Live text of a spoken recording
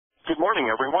Good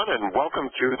morning, everyone, and welcome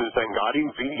to the Xangati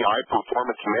VDI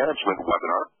Performance Management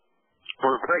webinar.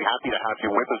 We're very happy to have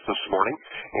you with us this morning,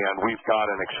 and we've got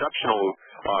an exceptional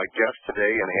guest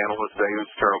today, an analyst,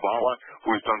 Zeus Kerravala,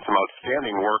 who's done some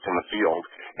outstanding work in the field,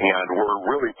 and we're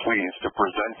really pleased to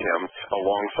present him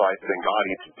alongside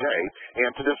Xangati today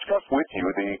and to discuss with you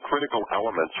the critical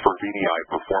elements for VDI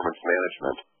performance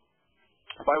management.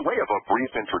 By way of a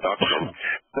brief introduction,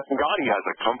 Xangati as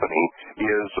a company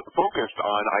is focused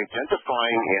on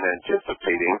identifying and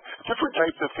anticipating different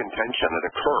types of contention that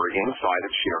occur inside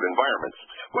of shared environments,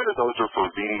 whether those are for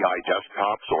VDI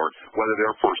desktops or whether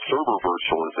they're for server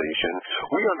virtualization.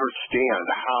 We understand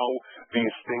how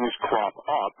these things crop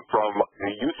up from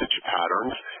the usage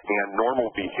patterns and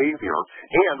normal behavior,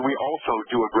 and we also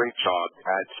do a great job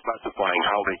at specifying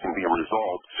how they can be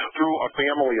resolved through a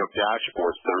family of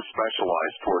dashboards that are specialized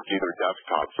towards either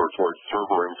desktops or towards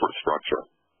server infrastructure.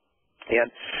 And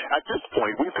at this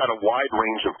point, we've got a wide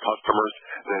range of customers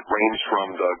that range from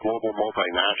the global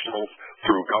multinationals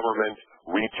through government,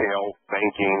 retail,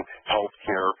 banking,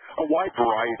 healthcare, a wide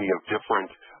variety of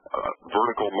different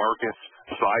vertical markets,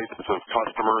 sizes of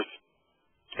customers.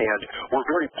 And we're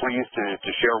very pleased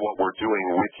to share what we're doing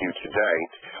with you today.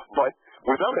 But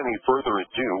without any further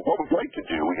ado, what we'd like to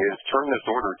do is turn this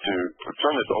over to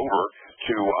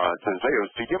Zeus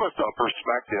to give us a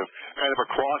perspective kind of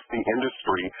across the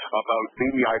industry about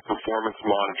VDI performance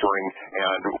monitoring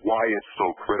and why it's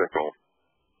so critical.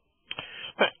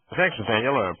 Thanks,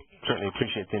 Nathanael. I certainly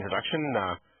appreciate the introduction.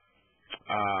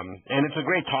 And it's a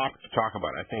great topic to talk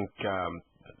about. I think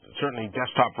certainly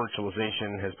desktop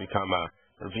virtualization has become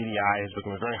or VDI has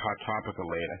become a very hot topic of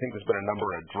late. I think there's been a number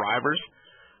of drivers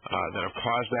that have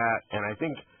caused that, and I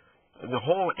think the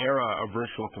whole era of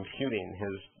virtual computing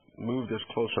has moved us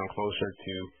closer and closer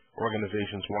to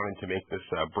organizations wanting to make this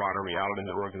broader reality in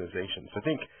their organizations. I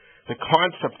think the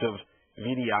concept of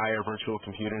VDI or virtual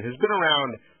computing has been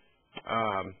around,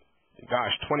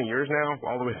 20 years now,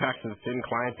 all the way back to the thin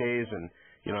client days, and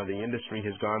the industry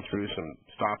has gone through some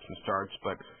stops and starts.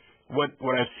 But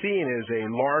what I've seen is a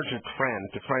larger trend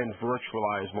to try and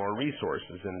virtualize more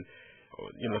resources, and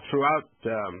throughout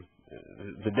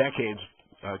the decades,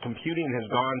 computing has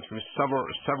gone through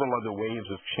several other waves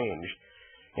of change,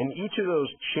 and each of those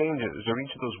changes or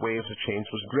each of those waves of change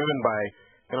was driven by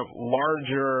kind of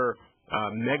larger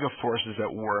mega forces at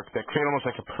work that create almost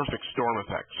like a perfect storm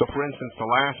effect. So, for instance,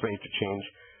 the last major change,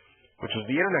 which was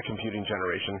the internet computing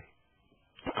generation,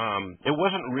 it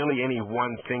wasn't really any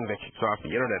one thing that kicked off the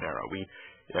internet era.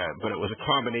 But it was a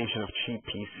combination of cheap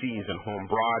PCs and home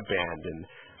broadband and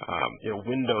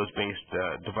Windows-based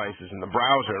devices and the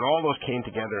browser, and all those came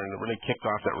together and it really kicked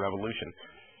off that revolution.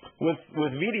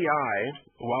 With VDI,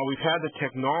 while we've had the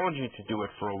technology to do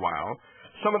it for a while,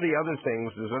 some of the other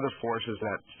things, there's other forces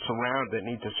that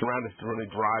need to surround us to really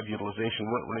drive utilization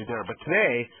weren't really there. But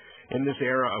today, in this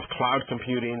era of cloud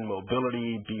computing,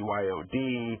 mobility,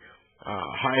 BYOD,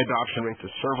 high adoption rates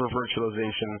of server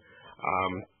virtualization,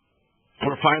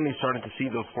 we're finally starting to see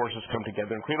those forces come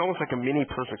together and create almost like a mini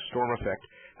perfect storm effect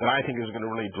that I think is going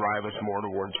to really drive us more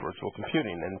towards virtual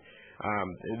computing. And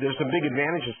there's some big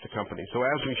advantages to companies. So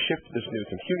as we shift to this new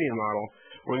computing model,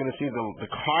 we're going to see the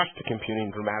cost of computing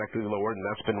dramatically lowered, and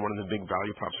that's been one of the big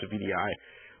value props of VDI.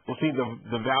 We'll see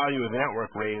the value of the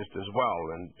network raised as well,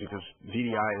 and because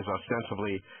VDI is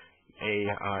ostensibly a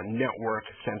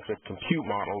network-centric compute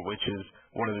model, which is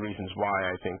one of the reasons why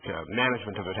I think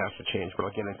management of it has to change, but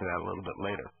I'll get into that a little bit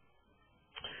later.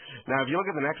 Now, if you look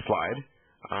at the next slide,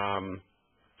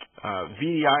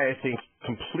 VDI, I think,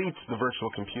 completes the virtual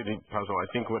computing puzzle. I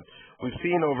think what we've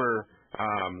seen over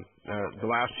the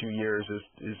last few years is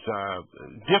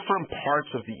different parts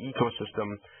of the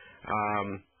ecosystem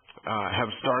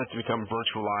have started to become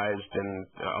virtualized and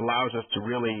allows us to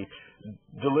really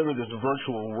deliver this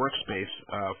virtual workspace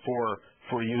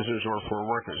for users or for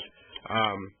workers.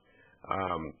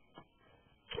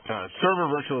 Server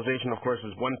virtualization, of course,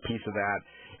 is one piece of that,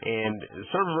 and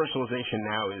server virtualization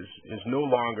now is no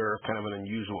longer kind of an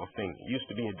unusual thing. It used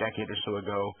to be a decade or so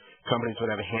ago, companies would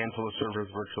have a handful of servers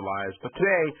virtualized, but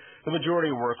today the majority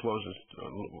of workloads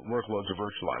are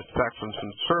virtualized. In fact, from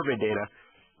some survey data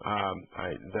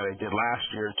that I did last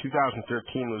year,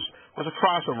 2013 was a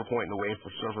crossover point in the wave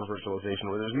for server virtualization,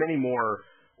 where there's many more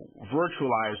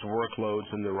virtualized workloads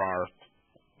than there are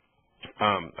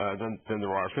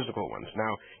physical ones.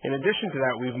 Now, in addition to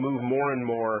that, we've moved more and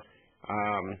more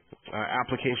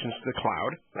applications to the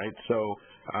cloud, right? So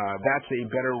that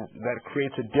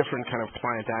creates a different kind of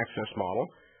client access model.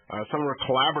 Some of our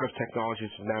collaborative technologies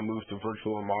have now moved to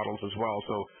virtual models as well.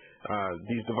 So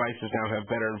These devices now have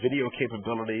better video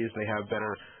capabilities. They have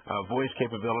better voice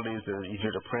capabilities. They're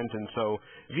easier to print. And so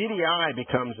VDI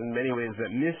becomes, in many ways, that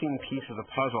missing piece of the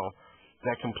puzzle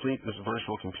that complete this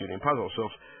virtual computing puzzle. So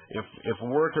if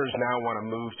workers now want to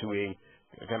move to a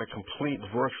kind of complete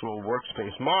virtual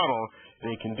workspace model,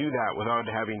 they can do that without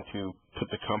having to put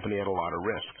the company at a lot of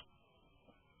risk.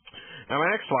 Now, my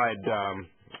next slide,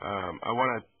 I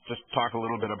want to just talk a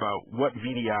little bit about what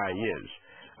VDI is.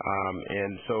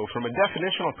 And so from a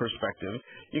definitional perspective,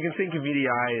 you can think of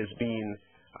VDI as being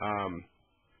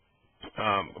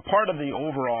part of the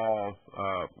overall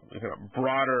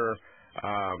broader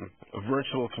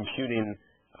virtual computing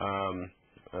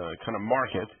kind of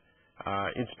market.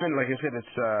 It's been, like I said,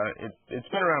 it's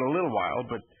been around a little while,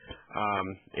 but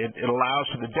it allows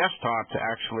for the desktop to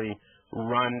actually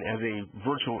run as a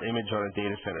virtual image on a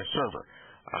data center server,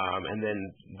 and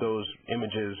then those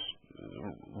images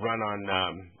run on,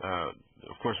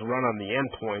 of course, run on the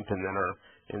endpoint, and then are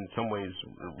in some ways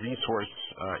resource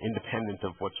independent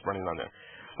of what's running on there.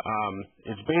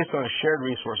 It's based on a shared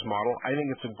resource model. I think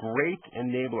it's a great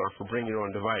enabler for bring your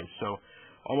own device. So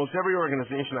almost every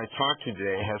organization I talk to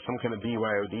today has some kind of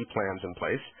BYOD plans in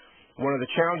place. One of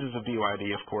the challenges of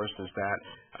BYOD, of course, is that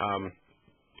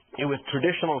with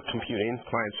traditional computing,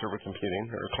 client-server computing,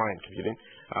 or client computing,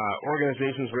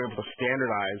 organizations were able to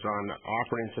standardize on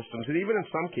operating systems, and even in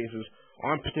some cases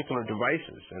on particular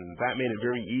devices, and that made it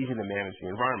very easy to manage the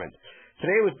environment.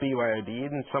 Today with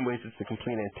BYOD, in some ways it's the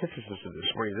complete antithesis of this,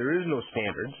 where there is no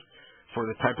standards for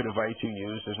the type of device you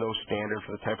use. There's no standard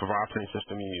for the type of operating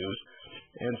system you use.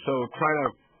 And so trying to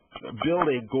build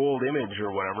a gold image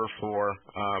or whatever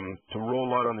to roll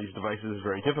out on these devices is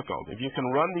very difficult. If you can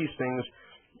run these things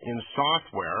in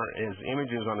software as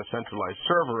images on a centralized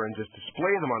server and just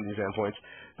display them on these endpoints,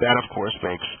 that of course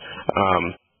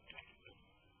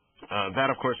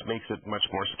makes it much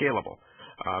more scalable.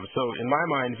 So in my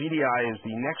mind, VDI is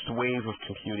the next wave of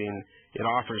computing. It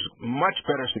offers much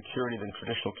better security than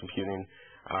traditional computing,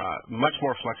 much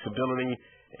more flexibility,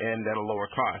 and at a lower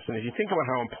cost. And if you think about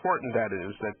how important that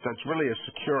is, that's really a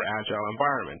secure, agile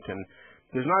environment. And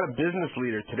there's not a business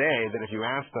leader today that if you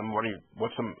ask them what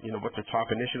their top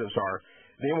initiatives are,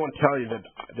 they won't tell you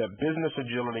that business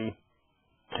agility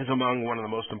is among one of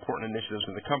the most important initiatives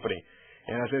in the company.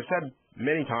 And as I've said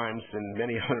many times in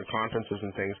many other conferences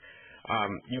and things,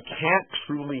 you can't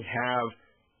truly have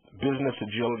business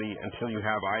agility until you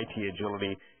have IT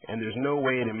agility, and there's no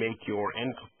way to make your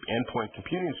endpoint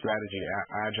computing strategy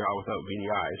agile without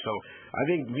VDI. So I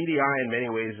think VDI in many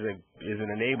ways is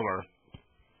an enabler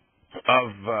of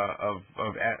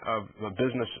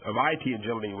business of IT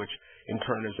agility, which in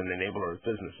turn is an enabler of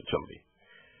business agility.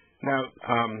 Now,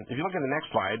 if you look at the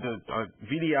next slide,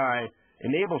 VDI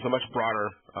enables a much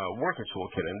broader worker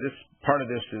toolkit, and this part of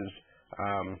this is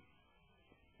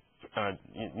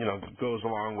goes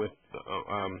along with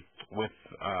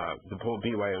the whole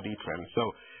BYOD trend. So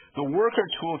the worker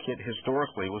toolkit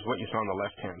historically was what you saw on the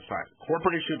left-hand side: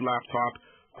 corporate-issued laptop,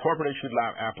 corporate-issued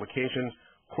application,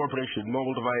 corporate-issued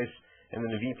mobile device, and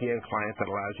then a VPN client that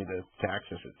allows you to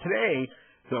access it. Today,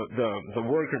 the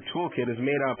worker toolkit is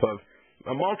made up of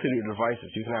a multitude of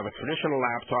devices. You can have a traditional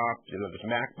laptop. There's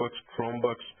MacBooks,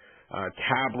 Chromebooks,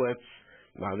 tablets.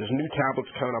 There's new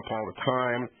tablets coming up all the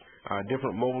time.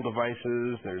 Different mobile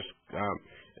devices.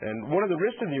 And one of the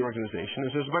risks of the organization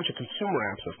is there's a bunch of consumer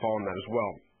apps that fall in that as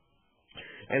well.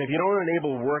 And if you don't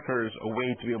enable workers a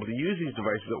way to be able to use these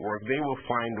devices at work, they will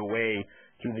find a way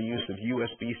through the use of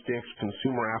USB sticks,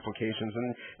 consumer applications, and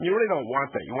you really don't want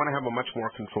that. You want to have a much more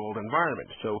controlled environment.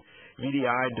 So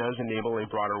VDI does enable a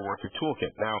broader worker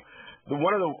toolkit. Now,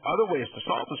 one of the other ways to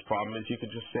solve this problem is you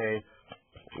could just say,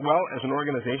 well, as an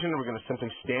organization, we're going to simply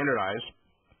standardize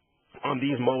on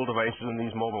these mobile devices and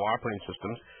these mobile operating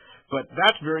systems. But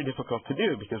that's very difficult to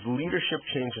do because leadership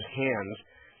changes hands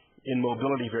in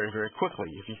mobility very, very quickly.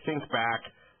 If you think back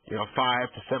 5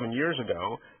 to 7 years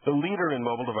ago, the leader in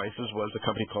mobile devices was a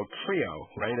company called Trio,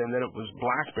 right? And then it was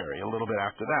BlackBerry a little bit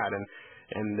after that.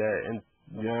 And then,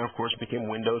 of course, it became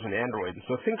Windows and Android. And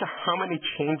so think of how many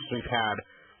changes we've had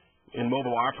in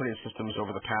mobile operating systems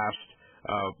over the past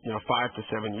 5 to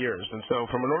 7 years. And so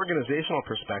from an organizational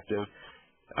perspective,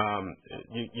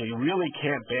 you really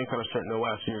can't bank on a certain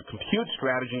OS. So your compute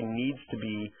strategy needs to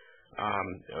be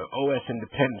OS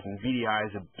independent, and VDI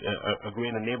is a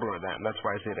great enabler of that, and that's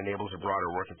why I say it enables a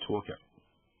broader worker toolkit.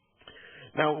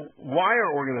 Now, why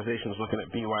are organizations looking at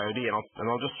BYOD? And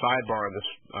I'll just sidebar on this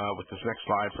with this next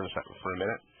slide for a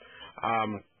minute.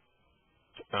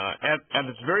 At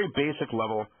its very basic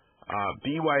level,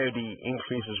 BYOD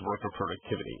increases worker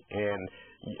productivity. And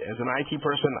as an IT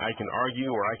person, I can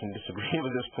argue or I can disagree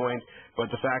with this point,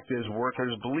 but the fact is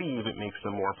workers believe it makes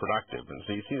them more productive. And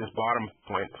so you see this bottom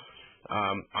point,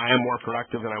 I am more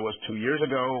productive than I was 2 years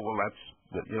ago. Well,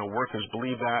 workers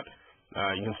believe that.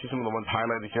 You can see some of the ones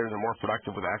highlighted here. They're more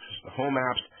productive with access to home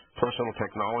apps, personal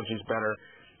technology is better.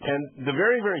 And the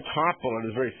very, very top bullet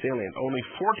is very salient. Only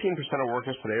 14% of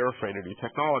workers today are afraid of new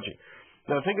technology.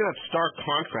 Now, think of that stark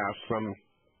contrast from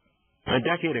a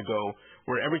decade ago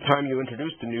where every time you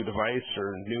introduced a new device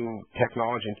or new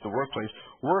technology into the workplace,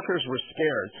 workers were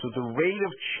scared. So the rate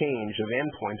of change of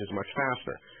endpoint is much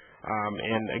faster.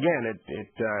 And again,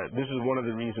 this is one of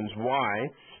the reasons why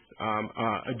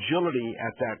agility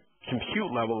at that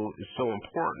compute level is so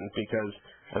important because,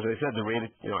 as I said,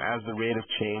 as the rate of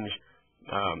change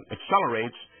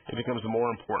accelerates, it becomes more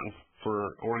important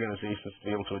for organizations to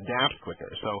be able to adapt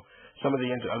quicker. So some of the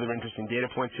other interesting data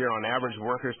points here, on average,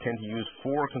 workers tend to use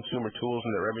 4 consumer tools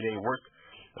in their everyday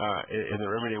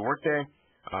workday.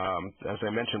 As I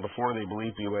mentioned before, they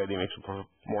believe BYOD makes them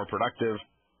more productive.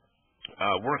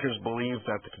 Workers believe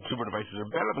that the consumer devices are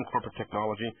better than corporate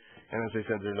technology, and as I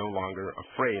said, they're no longer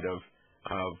afraid of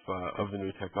the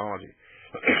new technology.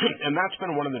 And that's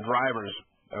been one of the drivers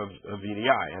of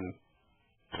VDI.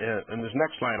 And this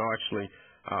next slide, I'll actually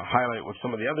highlight what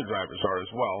some of the other drivers are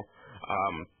as well.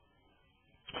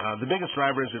 The biggest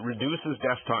driver is it reduces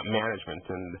desktop management.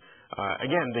 And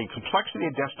again, the complexity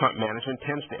of desktop management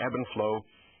tends to ebb and flow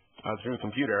through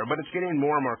computer, but it's getting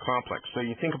more and more complex. So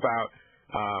you think about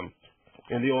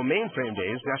in the old mainframe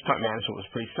days, desktop management was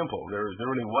pretty simple. There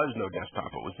really was no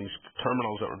desktop. It was these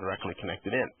terminals that were directly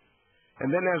connected in. And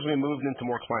then as we moved into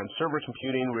more client-server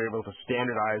computing, we were able to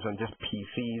standardize on just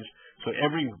PCs. So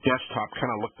every desktop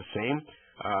kind of looked the same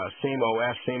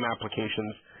OS, same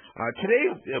applications. Today,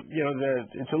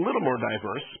 it's a little more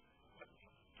diverse.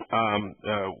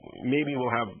 Maybe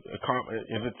we'll have,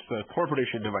 if it's corporate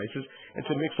issued devices, it's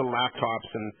a mix of laptops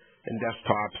and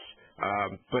desktops.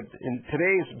 But in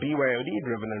today's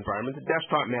BYOD-driven environment, the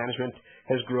desktop management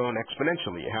has grown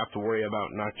exponentially. You have to worry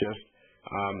about not just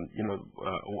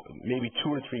maybe 2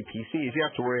 or 3 PCs. You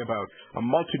have to worry about a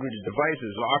multitude of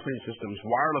devices, operating systems,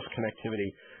 wireless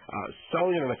connectivity,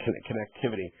 cellular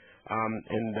connectivity,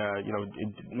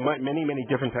 many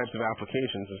different types of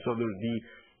applications. And so the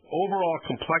overall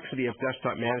complexity of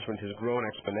desktop management has grown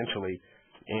exponentially.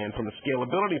 And from a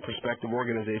scalability perspective,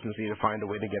 organizations need to find a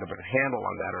way to get a better handle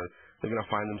on that, or they're going to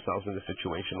find themselves in a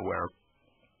situation where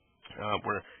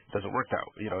it doesn't work out.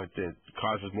 It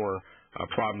causes more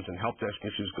problems and help desk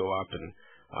issues go up. And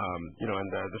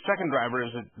the second driver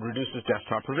is it reduces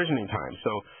desktop provisioning time.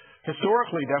 So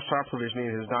historically, desktop provisioning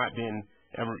has not been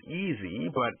ever easy,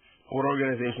 but what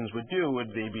organizations would do would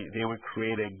they would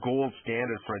create a gold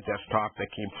standard for a desktop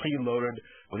that came preloaded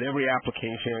with every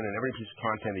application and every piece of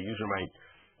content a user might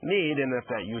need, and if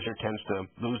that user tends to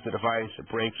lose the device, it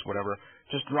breaks, whatever,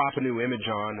 just drop a new image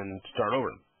on and start over.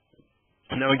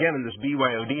 Now again, in this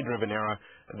BYOD-driven era,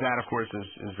 that of course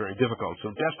is very difficult.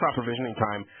 So desktop provisioning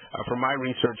time, from my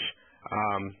research,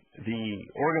 the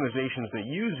organizations that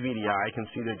use VDI can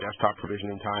see their desktop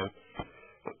provisioning time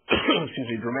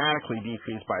dramatically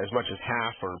decreased by as much as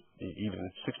half or even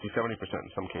 60-70%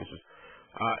 in some cases.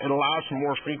 It allows for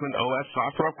more frequent OS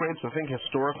software upgrades. So think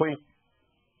historically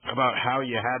about how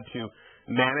you had to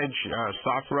manage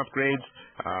software upgrades,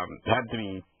 had to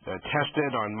be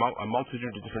tested on a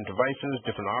multitude of different devices,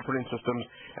 different operating systems,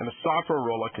 and the software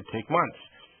rollout could take months.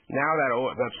 Now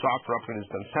that software upgrade is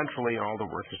done centrally, and all the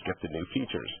workers get the new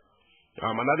features.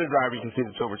 Another driver you can see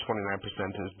that's over 29%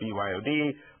 is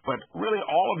BYOD, but really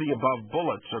all of the above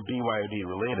bullets are BYOD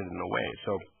related in a way.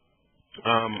 So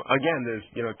again, there's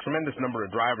a tremendous number of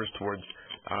drivers towards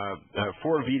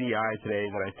for VDI today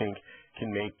that I think can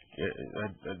make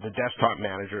the desktop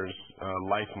manager's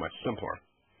life much simpler.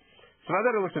 So now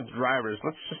that I looked at the drivers,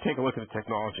 let's just take a look at the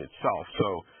technology itself. So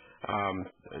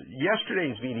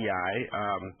yesterday's VDI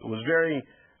was very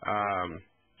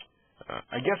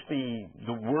I guess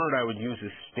the word I would use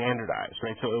is standardized,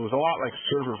 right? So it was a lot like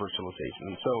server virtualization.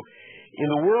 And so in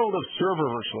the world of server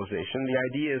virtualization, the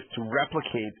idea is to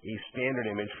replicate a standard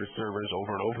image for servers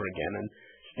over and over again. And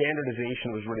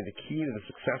standardization was really the key to the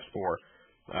success for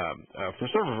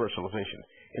server virtualization.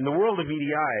 In the world of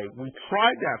VDI, we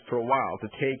tried that for a while to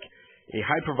take a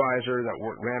hypervisor that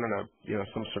ran on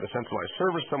some sort of centralized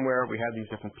server somewhere. We had these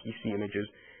different PC images,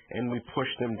 and we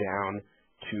pushed them down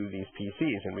to these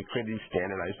PCs, and we created these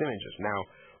standardized images. Now,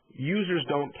 users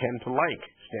don't tend to like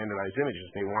standardized images.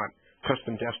 They want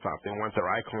custom desktop. They want their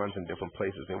icons in different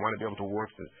places. They want to be able to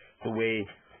work the way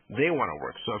they want to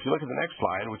work. So if you look at the next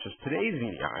slide, which is today's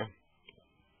VDI,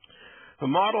 the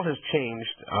model has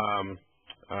changed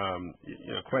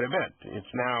quite a bit.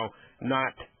 It's now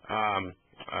not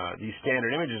these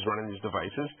standard images running these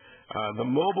devices. The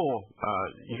mobile,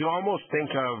 you can almost think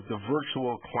of the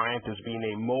virtual client as being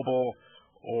a mobile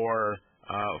or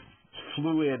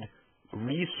fluid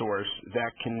resource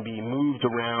that can be moved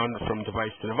around from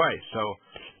device to device. So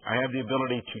I have the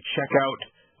ability to check out,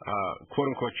 quote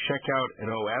unquote, check out an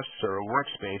OS or a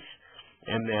workspace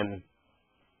and then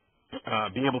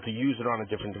be able to use it on a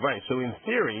different device. So in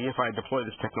theory, if I deploy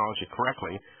this technology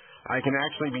correctly, I can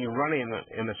actually be running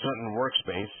in a certain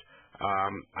workspace.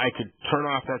 I could turn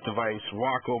off that device,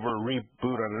 walk over,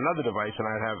 reboot on another device, and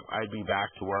I'd be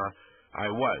back to where I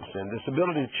was. And this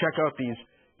ability to check out these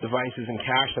devices and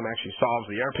cache them actually solves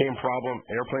the airplane problem.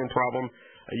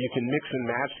 You can mix and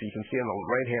match. So you can see on the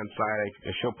right-hand side,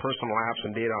 I show personal apps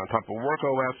and data on top of work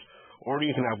OS, or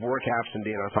you can have work apps and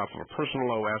data on top of a personal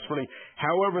OS. Really,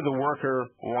 however the worker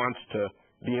wants to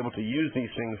be able to use these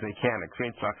things, they can. It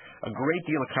creates a great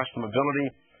deal of customability.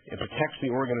 It protects the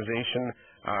organization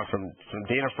from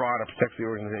data fraud. It protects the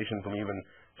organization from even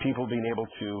people being able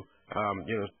to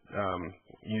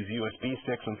use USB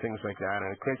sticks and things like that,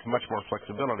 and it creates much more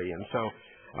flexibility. And so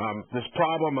this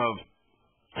problem of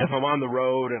if I'm on the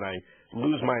road and I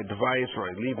lose my device or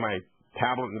I leave my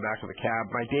tablet in the back of the cab,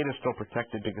 my data is still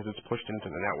protected because it's pushed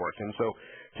into the network. And so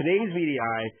today's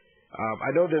VDI, I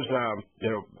know there's,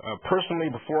 personally,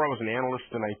 before I was an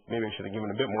analyst, and maybe I should have given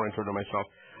a bit more intro to myself,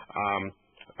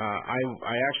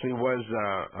 I actually was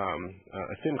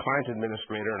a thin client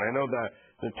administrator, and I know that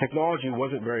the technology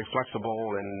wasn't very flexible,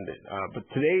 but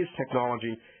today's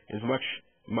technology is much,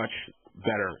 much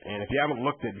better. And if you haven't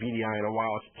looked at VDI in a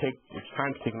while, it's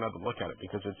time to take another look at it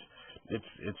because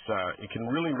it can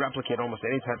really replicate almost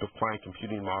any type of client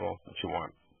computing model that you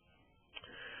want.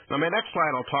 Now, my next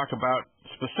slide, I'll talk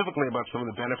specifically about some of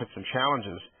the benefits and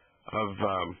challenges of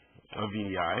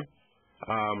VDI.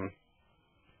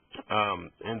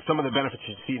 And some of the benefits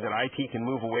you see that IT can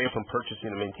move away from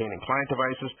purchasing and maintaining client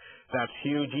devices. That's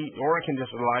huge. Or it can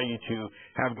just allow you to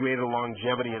have greater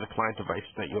longevity of the client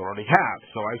devices that you already have.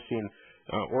 So I've seen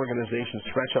organizations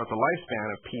stretch out the lifespan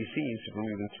of PCs from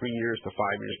even 3 years to 5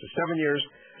 years to 7 years.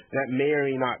 That may or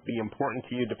may not be important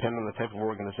to you depending on the type of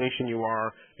organization you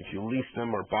are, if you lease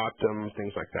them or bought them,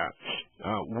 things like that.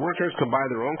 Workers can buy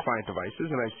their own client devices,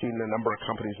 and I've seen a number of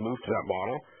companies move to that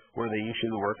model where they issue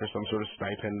the worker some sort of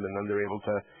stipend, and then they're able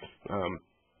to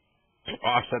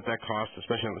offset that cost,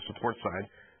 especially on the support side.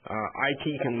 IT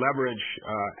can leverage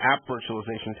app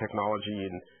virtualization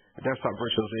technology and desktop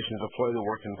virtualization to deploy the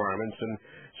work environments. And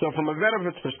so from a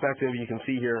benefits perspective, you can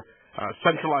see here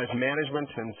centralized management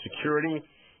and security,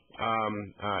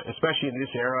 especially in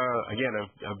this era, again,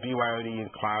 of BYOD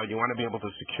and cloud. You want to be able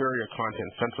to secure your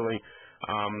content centrally.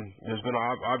 There's been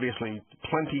obviously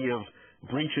plenty of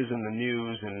breaches in the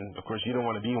news, and of course you don't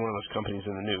want to be one of those companies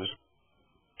in the news.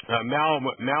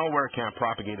 Malware can't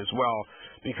propagate as well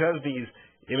because these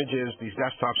images, these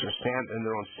desktops are in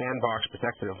their own sandbox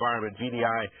protected environment.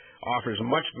 VDI offers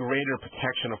much greater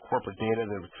protection of corporate data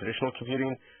than traditional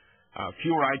computing,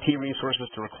 fewer IT resources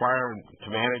to require to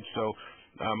manage. So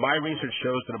my research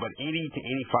shows that about 80 to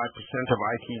 85% of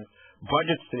IT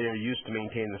budgets today are used to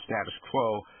maintain the status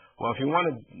quo. Well, if you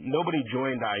wanted, nobody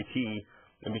joined IT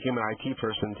and became an IT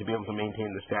person to be able to maintain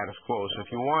the status quo. So if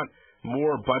you want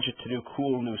more budget to do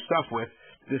cool new stuff with,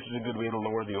 this is a good way to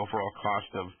lower the overall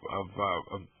cost of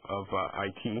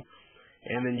IT.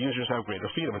 And then users have greater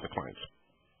freedom as the clients.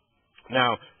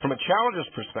 Now, from a challenges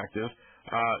perspective,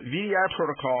 VDI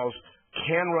protocols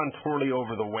can run poorly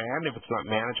over the WAN if it's not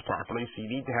managed properly, so you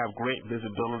need to have great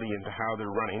visibility into how they're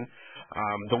running.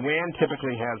 The WAN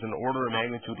typically has an order of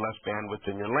magnitude less bandwidth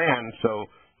than your LAN, so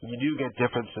you do get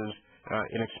differences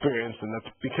in experience, and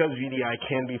that's because VDI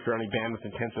can be fairly bandwidth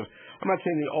intensive. I'm not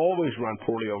saying they always run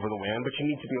poorly over the WAN, but you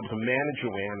need to be able to manage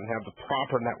your WAN and have the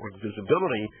proper network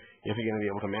visibility if you're going to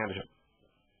be able to manage it.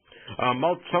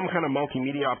 Some kind of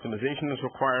multimedia optimization is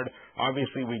required.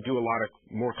 Obviously, we do a lot of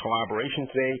more collaboration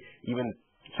today. Even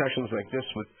sessions like this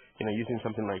with using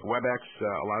something like WebEx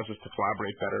allows us to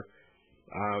collaborate better.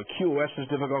 QoS is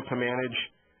difficult to manage.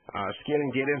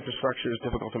 Scaling data infrastructure is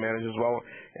difficult to manage as well.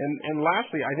 And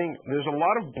lastly, I think there's a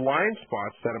lot of blind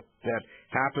spots that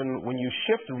happen when you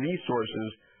shift resources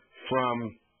from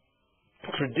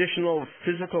traditional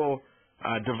physical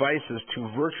devices to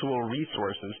virtual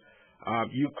resources.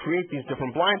 You create these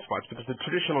different blind spots because the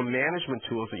traditional management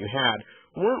tools that you had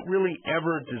weren't really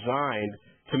ever designed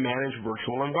to manage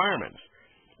virtual environments.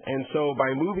 And so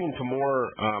by moving to more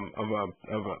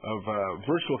of a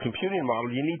virtual computing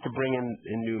model, you need to bring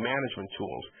in new management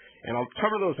tools. And I'll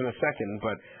cover those in a second,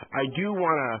 but I do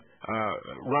want to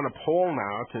run a poll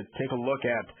now to take a look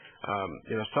at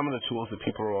some of the tools that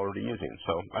people are already using.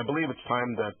 So I believe it's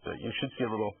time that you should see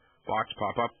a little box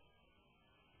pop up.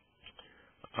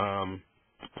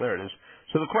 There it is.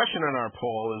 So the question on our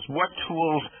poll is, what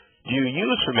tools do you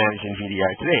use for managing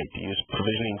VDI today? Do you use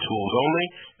provisioning tools only?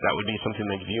 That would be something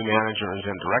like View Manager or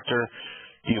Zen Director.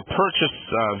 Do you purchase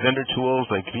vendor tools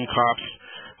like vCops?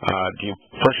 Do you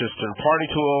purchase third-party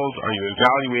tools? Are you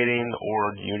evaluating, or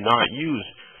do you not use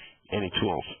any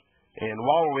tools? And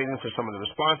while we're waiting for some of the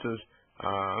responses,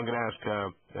 I'm going to ask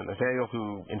Nathanael,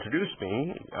 who introduced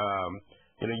me.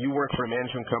 You work for a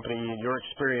management company. In your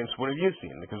experience, what have you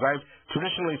seen? Because I've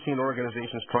traditionally seen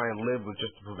organizations try and live with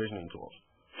just the provisioning tools.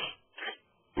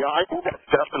 Yeah, I think that's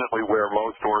definitely where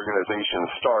most organizations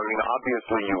start. I mean,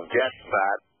 obviously you get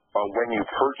that when you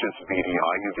purchase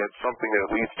VDI, you get something that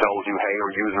at least tells you, hey,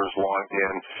 our user's logged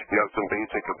in, you have some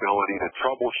basic ability to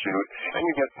troubleshoot, and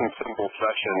you get some simple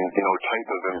session, type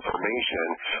of information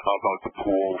about the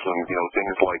pools and,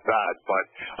 things like that. But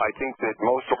I think that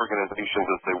most organizations,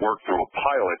 as they work through a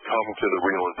pilot, come to the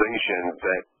realization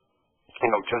that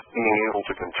just being able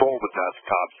to control the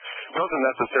desktops doesn't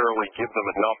necessarily give them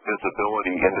enough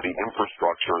visibility into the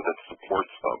infrastructure that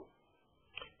supports them.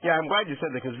 Yeah, I'm glad you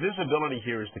said that, because visibility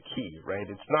here is the key, right?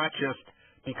 It's not just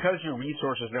because your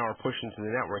resources now are pushed into the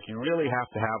network, you really have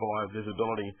to have a lot of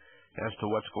visibility as to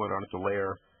what's going on at the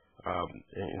layer,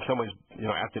 in some ways,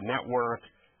 at the network,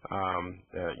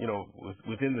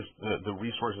 within the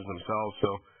resources themselves. So,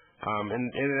 and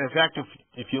in fact,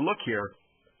 if you look here,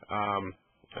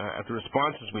 at the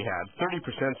responses we had, 30%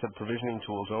 said provisioning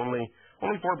tools only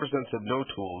 4% said no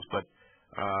tools, but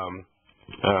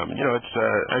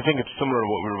I think it's similar to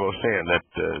what we were both saying, that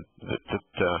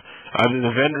either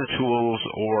the vendor tools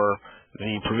or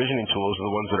the provisioning tools are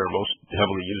the ones that are most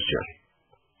heavily used here.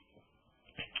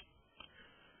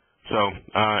 So,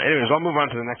 anyways, I'll move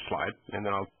on to the next slide, and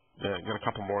then I'll get a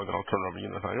couple more, then I'll turn it over to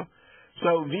you, Nathanael.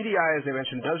 So VDI, as I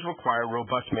mentioned, does require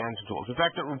robust management tools. In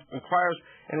fact, it requires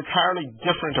an entirely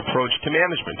different approach to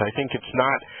management. I think it's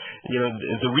not,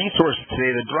 the resources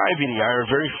today that drive VDI are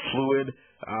very fluid.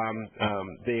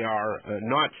 They are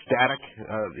not static.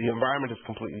 The environment is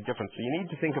completely different. So you need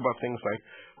to think about things like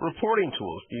reporting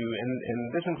tools. And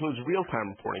this includes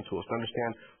real-time reporting tools to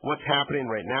understand what's happening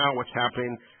right now, what's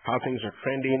happening, how things are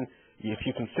trending. If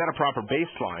you can set a proper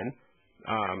baseline,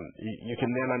 you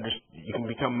can then you can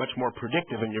become much more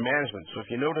predictive in your management. So if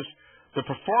you notice the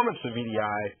performance of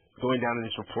VDI going down in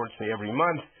these reports, say, every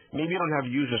month, maybe you don't have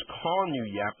users calling you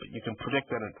yet, but you can predict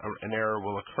that an error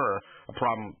will occur,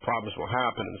 problems will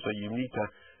happen, and so you need to,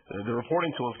 the reporting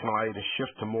tools can allow you to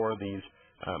shift to more of these,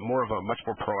 more of a much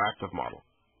more proactive model.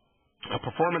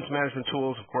 Performance management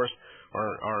tools, of course,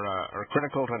 are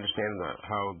critical to understand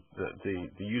how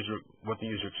the user, what the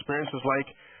user experience is like.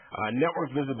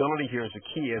 Network visibility here is the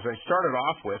key. As I started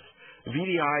off with,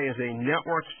 VDI is a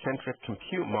network-centric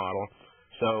compute model,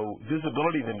 so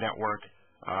visibility of the network,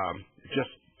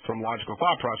 just from logical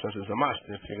thought process, is a must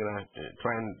if you're going to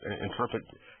try and interpret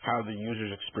how the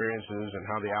user's experiences and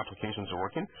how the applications are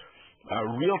working.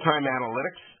 Real-time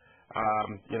analytics,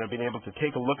 being able to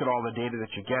take a look at all the data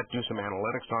that you get, do some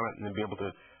analytics on it, and then be able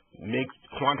to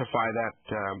quantify that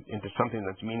into something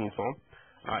that's meaningful.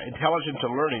 Intelligence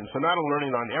and learning, so not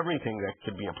learning on everything that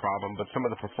could be a problem, but some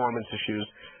of the performance issues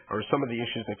or some of the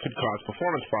issues that could cause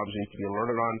performance problems need to be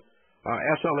alerted on.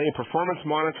 SLA performance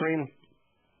monitoring,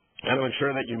 and to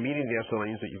ensure that you're meeting the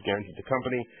SLAs that you've guaranteed the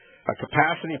company.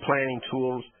 Capacity planning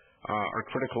tools are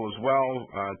critical as well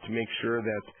to make sure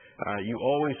that you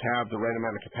always have the right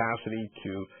amount of capacity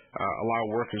to allow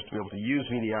workers to be able to use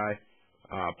VDI.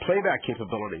 Playback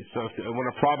capabilities, so when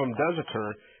a problem does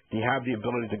occur, you have the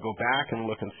ability to go back and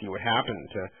look and see what happened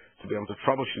to be able to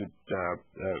troubleshoot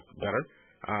better.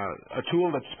 A tool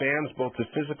that spans both the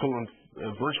physical and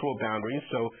virtual boundaries.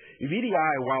 So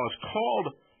VDI, while it's called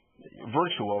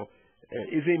virtual,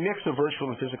 is a mix of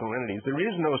virtual and physical entities. There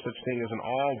is no such thing as an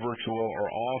all virtual or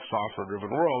all software-driven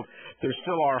world. There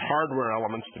still are hardware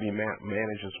elements to be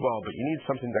managed as well, but you need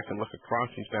something that can look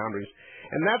across these boundaries.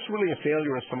 And that's really a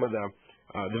failure of some of the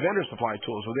vendor supply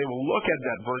tools, where they will look at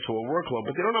that virtual workload,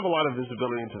 but they don't have a lot of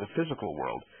visibility into the physical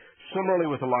world.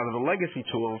 Similarly, with a lot of the legacy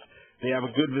tools, they have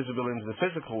a good visibility into the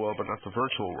physical world, but not the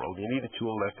virtual world. You need a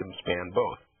tool that can span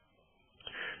both.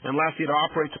 And lastly, it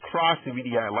operates across the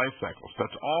VDI lifecycle. So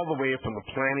that's all the way from the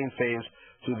planning phase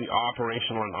to the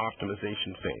operational and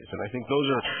optimization phase. And I think those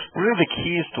are really the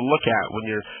keys to look at when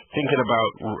you're thinking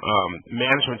about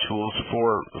management tools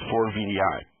for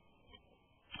VDI.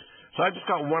 So So I've just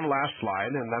got one last slide,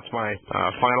 and that's my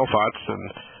final thoughts,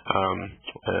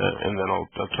 and then I'll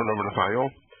turn it over to Nathanael.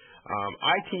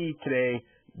 IT today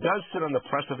does sit on the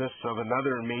precipice of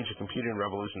another major computing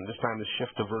revolution, this time the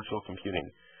shift to virtual computing.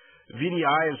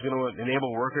 VDI is going to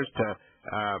enable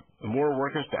more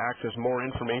workers to access more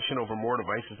information over more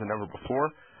devices than ever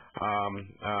before.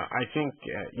 I think,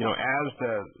 as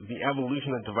the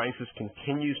evolution of devices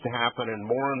continues to happen and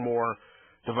more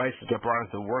devices get brought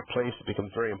into the workplace, it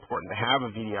becomes very important to have a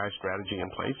VDI strategy in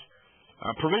place.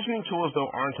 Provisioning tools,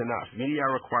 though, aren't enough. VDI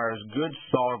requires good,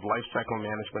 solid lifecycle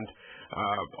management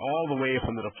all the way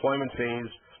from the deployment phase,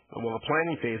 the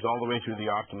planning phase, all the way through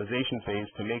the optimization phase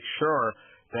to make sure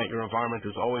that your environment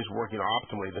is always working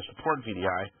optimally to support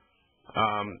VDI.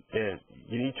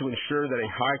 You need to ensure that a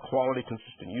high-quality,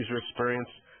 consistent user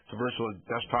experience to virtual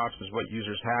desktops is what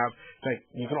users have. In fact,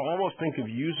 you can almost think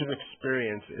of user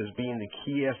experience as being the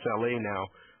key SLA now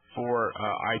for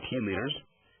IT leaders.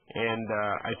 And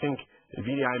I think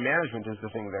VDI management is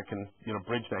the thing that can,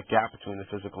 bridge that gap between the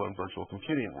physical and virtual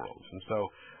computing worlds. And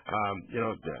so, I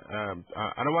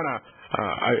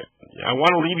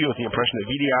want to leave you with the impression that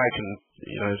VDI can,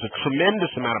 there's a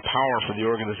tremendous amount of power for the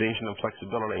organization and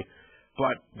flexibility.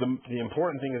 But the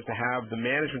important thing is to have the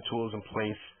management tools in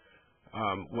place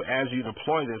as you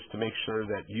deploy this to make sure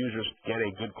that users get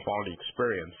a good quality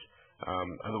experience.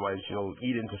 Otherwise, you'll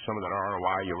eat into some of that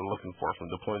ROI you were looking for from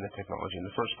deploying the technology in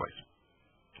the first place.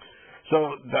 So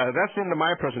that's the end of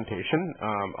my presentation.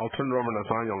 I'll turn it over to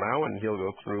Nathanael now, and he'll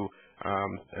go through,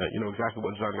 exactly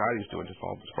what Xangati is doing to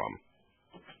solve this problem.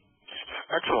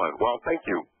 Excellent. Well, thank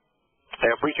you. I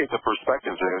appreciate the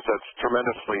perspective, Zeus. That's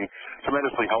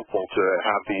tremendously helpful to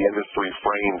have the industry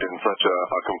framed in such a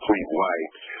complete way.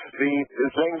 The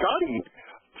Xangati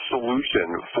solution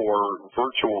for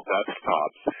virtual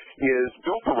desktops is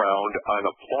built around an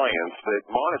appliance that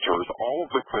monitors all of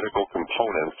the critical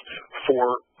components for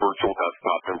virtual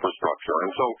desktop infrastructure.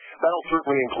 And so that'll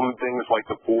certainly include things like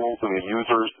the pools and the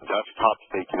users, the desktops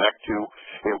they connect to.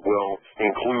 It will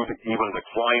include even the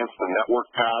clients, the network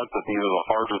paths that either the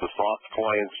hard or the soft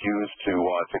clients use to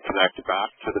connect back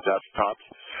to the desktops.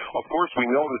 Of course, we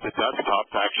know that the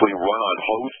desktops actually run on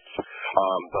hosts.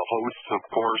 The hosts, of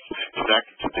course, connect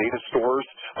to data stores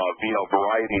via a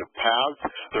variety of paths.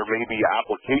 There may be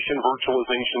application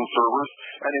virtualization servers,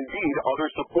 and indeed other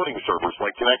supporting servers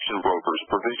like connection brokers,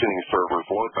 provisioning servers,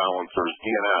 load balancers,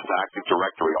 DNS, Active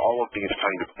Directory, all of these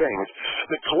kind of things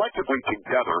that collectively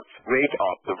together make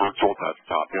up the virtual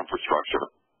desktop infrastructure.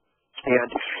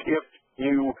 And if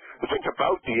you think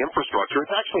about the infrastructure,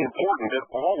 it's actually important that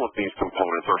all of these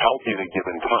components are healthy at a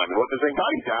given time. And what the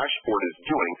Xangati dashboard is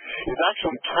doing is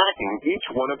actually tracking each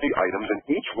one of the items in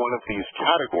each one of these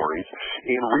categories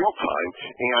in real time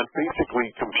and basically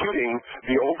computing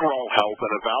the overall health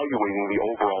and evaluating the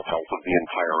overall health of the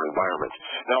entire environment.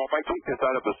 Now, if I take this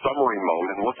out of the summary mode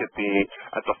and look at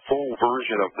the full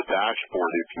version of the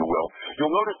dashboard, if you will,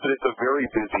 you'll notice that it's a very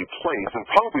busy place. And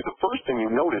probably the first thing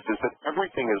you notice is that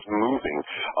everything is moving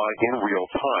in real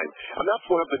time. And that's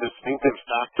one of the distinctive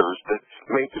factors that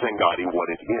make Xangati what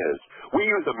it is. We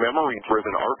use a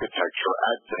memory-driven architecture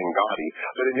at Xangati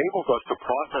that enables us to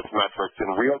process metrics in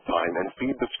real time and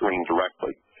feed the screen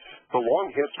directly. The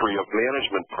long history of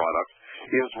management products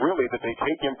is really that they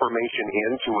take information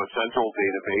into a central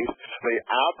database, they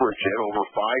average it over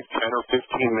 5, 10, or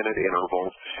 15-minute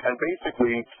intervals, and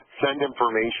basically send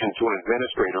information to an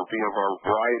administrator via a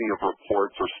variety of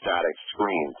reports or static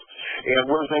screens. And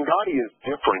where Xangati is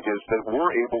different is that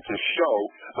we're able to show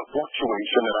the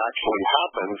fluctuation that actually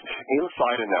happens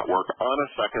inside a network on a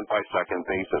second-by-second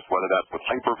basis, whether that's with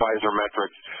hypervisor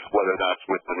metrics, whether that's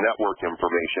with the network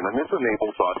information. And this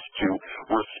enables us to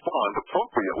respond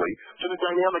appropriately to the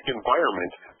dynamic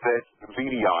environment that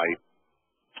VDI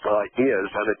is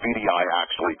and that VDI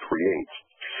actually creates.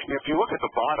 If you look at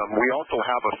the bottom, we also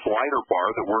have a slider bar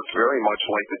that works very much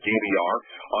like the DVR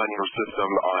on your system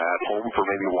at home for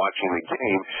maybe watching the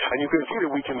game. And you can see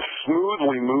that we can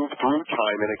smoothly move through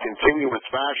time in a continuous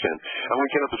fashion. And we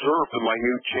can observe the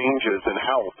minute changes in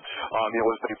health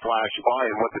as they flash by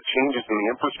and what the changes in the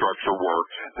infrastructure were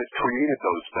that created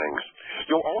those things.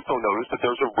 You'll also notice that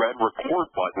there's a red record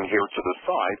button here to the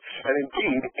side. And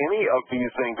indeed, any of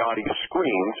these Xangati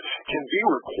screens can be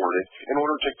recorded in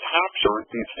order to capture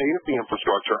the state of the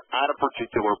infrastructure at a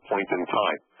particular point in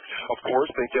time. Of course,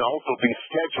 they can also be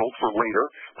scheduled for later.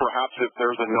 Perhaps if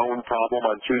there's a known problem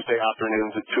on Tuesday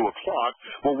afternoons at 2 o'clock,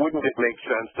 well, wouldn't it make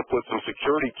sense to put some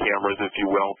security cameras, if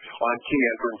you will, on key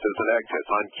entrances and exits,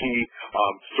 on key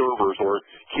servers or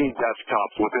key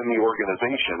desktops within the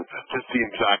organization to see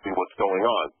exactly what's going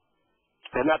on?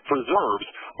 And that preserves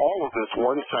all of this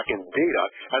 1-second data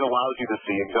and allows you to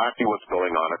see exactly what's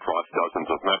going on across dozens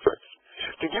of metrics.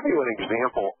 To give you an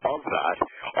example of that,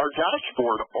 our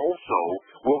dashboard also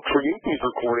will create these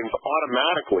recordings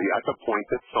automatically at the point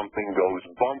that something goes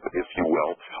bump, if you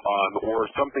will, or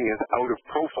something is out of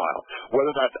profile,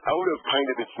 whether that's out of kind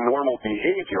of its normal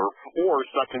behavior or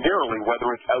secondarily whether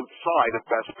it's outside of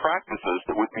best practices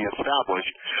that would be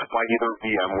established by either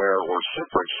VMware or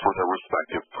Citrix for their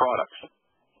respective products.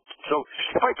 So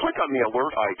if I click on the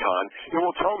alert icon, it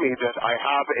will tell me that I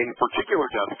have a particular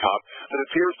desktop that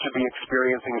appears to be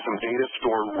experiencing some data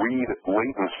store read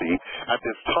latency at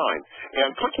this time. And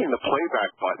clicking the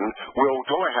playback button will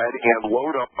go ahead and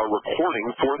load up a recording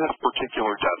for this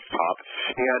particular desktop,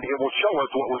 and it will show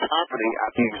us what was happening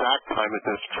at the exact time that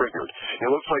this triggered. It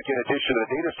looks like in addition to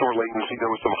the data store latency, there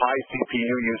was some high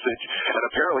CPU usage and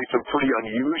apparently some pretty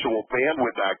unusual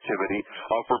bandwidth activity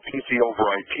for PC over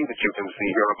IP that you can see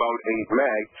here, about 8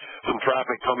 meg, some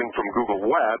traffic coming from Google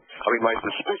Web. I mean, my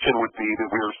suspicion would be that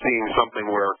we are seeing something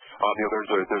where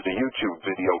there's a YouTube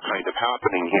video kind of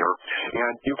happening here,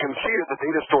 and you can see that the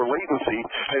data store latency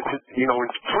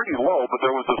is pretty low, but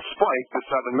there was a spike to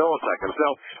 7 milliseconds.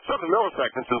 Now, 7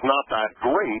 milliseconds is not that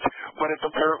great, but it's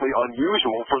apparently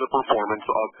unusual for the performance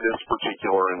of this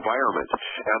particular environment.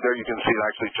 And there you can see it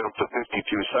actually jumped to 52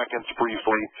 seconds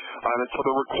briefly, and so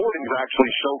the recordings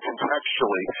actually show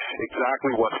contextually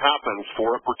exactly what happens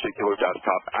for a particular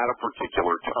desktop at a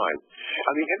particular time.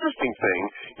 And the interesting thing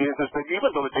is that even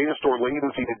though the data store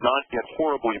latency did not get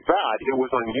horribly bad, it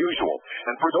was unusual.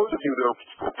 And for those of you that are,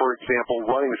 for example,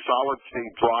 running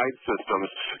solid-state drive systems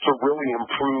to really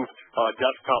improve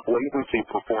desktop latency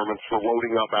performance for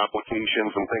loading up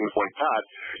applications and things like that,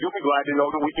 you'll be glad to know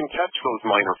that we can catch those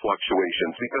minor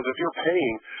fluctuations, because if you're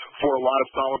paying for a lot of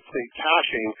solid-state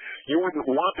caching, you wouldn't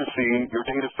want to see your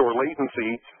data store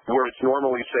latency where it's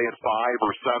normally, say, at 5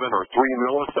 or 7 or 3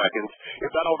 milliseconds. If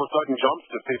that all of a sudden jumps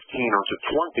to 15 or to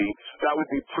 20, that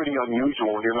would be pretty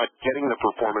unusual, and you're not getting the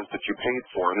performance that you paid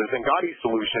for. And the Xangati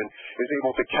solution is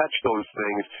able to catch those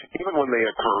things even when they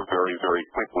occur very, very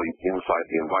quickly inside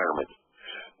the environment.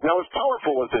 Now, as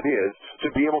powerful as it is to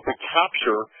be able to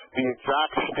capture the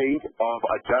exact state of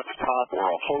a desktop or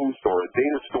a host or a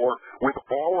data store with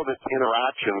all of its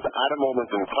interactions at a moment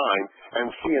in time and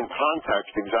see in context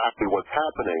exactly what's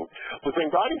happening, the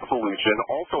Xangati solution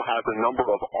also has a number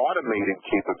of automated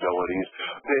capabilities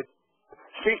that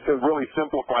seek to really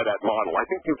simplify that model. I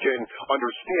think you can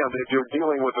understand that if you're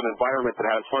dealing with an environment that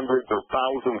has hundreds or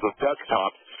thousands of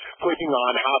desktops, clicking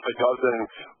on half a dozen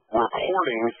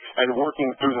recordings and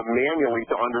working through them manually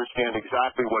to understand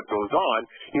exactly what goes on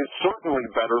is certainly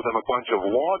better than a bunch of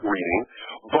log reading,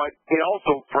 but it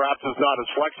also perhaps is not as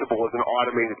flexible as an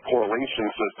automated correlation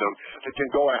system that can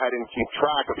go ahead and keep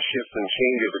track of shifts and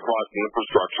changes across the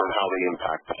infrastructure and how they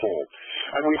impact the whole.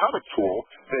 And we have a tool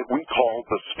that we call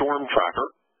the Storm Tracker.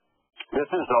 This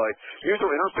is a user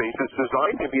interface that's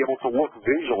designed to be able to look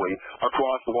visually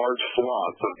across large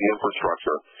swaths of the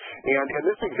infrastructure. And in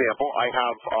this example, I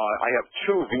have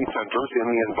 2 vCenters in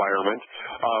the environment.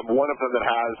 One of them that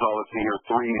has, let's see here,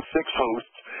 6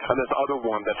 hosts, and this other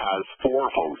one that has 4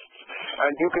 hosts.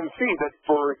 And you can see that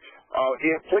for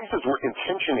in places where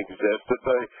contention exists,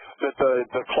 that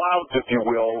the clouds, if you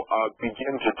will,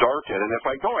 begin to darken. And if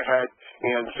I go ahead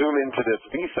and zoom into this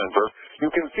vCenter, you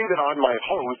can see that on my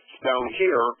hosts down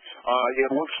here, it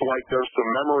looks like there's some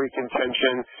memory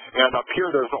contention, and up here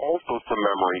there's also some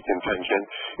memory contention.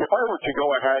 If I were to go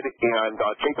ahead and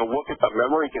take a look at the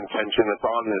memory contention that's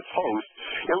on this host,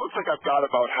 it looks like I've got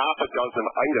about half a dozen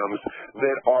items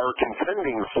that are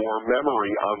contending for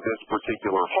memory on this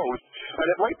particular host, and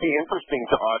it might be interesting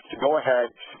to us to go ahead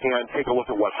and take a look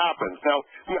at what happens. Now,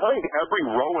 behind every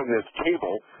row in this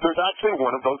table, there's actually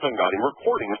one of those Xangati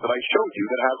recordings that I showed you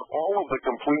that has all of the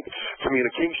complete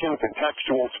communication,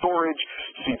 contextual storage,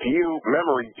 CPU,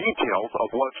 memory details of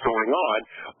what's going on,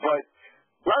 but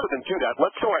rather than do that,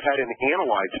 let's go ahead and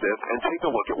analyze this and take a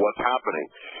look at what's happening.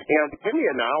 And in the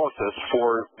analysis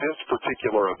for this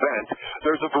particular event,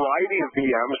 there's a variety of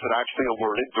VMs that actually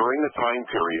alerted during the time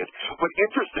period, but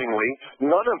interestingly,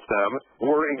 none of them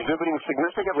were exhibiting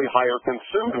significantly higher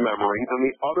consumed memory than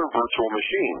the other virtual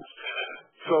machines.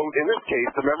 So in this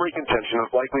case, the memory contention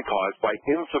is likely caused by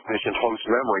insufficient host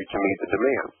memory to meet the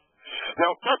demands.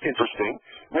 Now, that's interesting.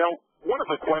 Now, one of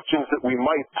the questions that we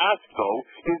might ask, though,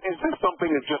 is this something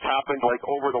that just happened like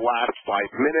over the last 5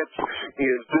 minutes?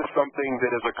 Is this something that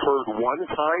has occurred one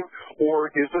time? Or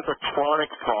is this a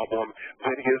chronic problem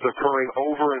that is occurring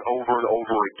over and over and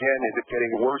over again? Is it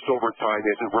getting worse over time?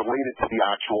 Is it related to the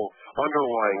actual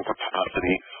underlying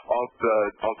capacity of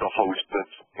the host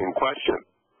that's in question?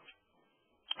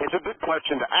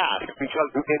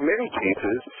 in many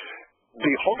cases,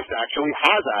 the host actually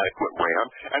has adequate RAM,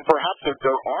 and perhaps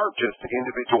there are just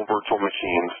individual virtual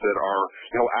machines that are,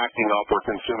 acting up or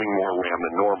consuming more RAM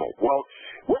than normal. Well,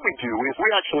 what we do is we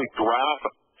actually graph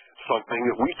something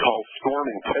that we call storm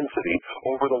intensity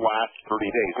over the last 30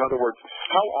 days. In other words,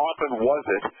 how often was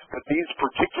it that these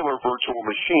particular virtual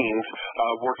machines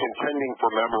were contending for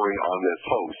memory on this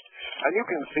host? And you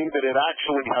can see that it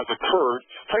actually has occurred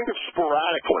kind of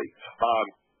sporadically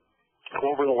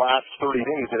over the last 30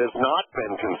 days. It has not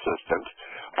been consistent.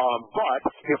 But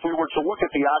if we were to look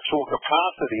at the actual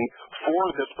capacity for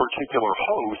this particular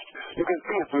host, you can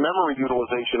see its memory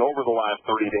utilization over the last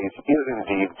 30 days is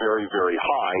indeed very, very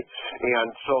high. And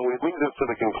so it leads us to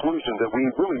the conclusion that we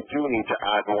really do need to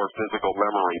add more physical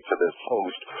memory to this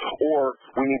host, or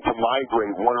we need to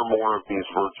migrate one or more of these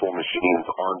virtual machines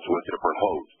onto a different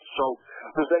host. So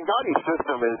the Xangati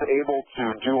system is able to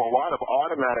do a lot of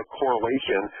automatic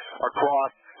correlation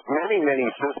across many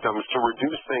systems to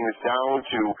reduce things down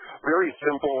to very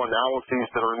simple analyses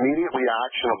that are immediately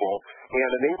actionable and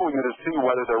enable you to see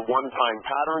whether they're one-time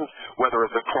patterns, whether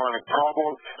it's a chronic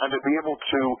problem, and to be able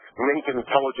to make an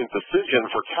intelligent decision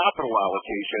for capital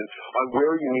allocation on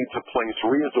where you need to place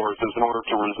resources in order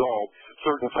to resolve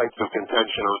certain types of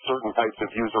contention or certain types of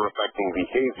user-affecting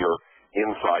behavior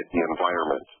inside the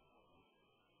environment.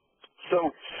 So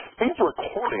these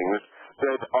recordings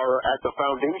that are at the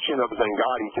foundation of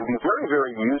Xangati can be very,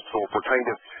 very useful for kind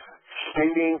of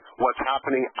stating what's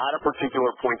happening at a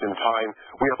particular point in time.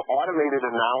 We have automated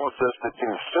analysis that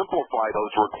can simplify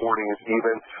those recordings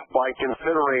even by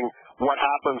considering what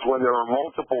happens when there are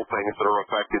multiple things that are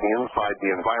affected inside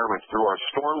the environment through our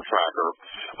storm tracker.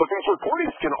 But these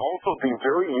recordings can also be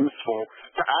very useful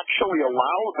to actually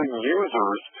allow the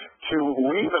users to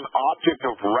leave an object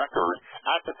of record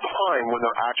at the time when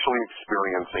they're actually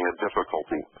experiencing a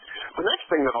difficulty. The next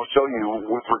thing that I'll show you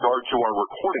with regard to our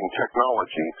recording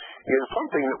technology is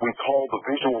something that we call the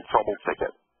visual trouble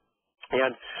ticket.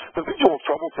 And the visual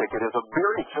trouble ticket is a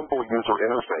very simple user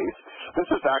interface. This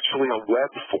is actually a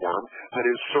web form that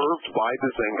is served by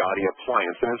the Xangati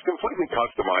appliance and is completely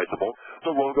customizable.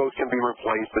 The logos can be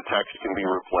replaced, the text can be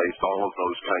replaced, all of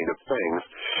those kind of things.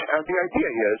 And the idea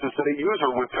is that a user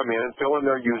would come in and fill in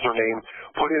their username,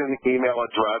 put in an email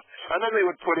address, and then they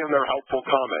would put in their helpful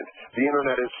comment. The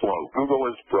internet is slow.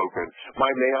 Google is broken.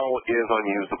 My mail is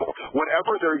unusable.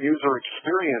 Whatever their user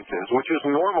experience is, which is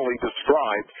normally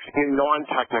described in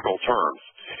non-technical terms.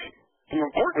 The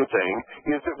important thing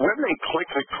is that when they click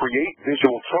the Create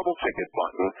Visual Trouble Ticket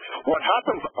button, what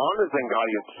happens on the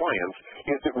Xangati appliance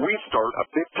is that we start a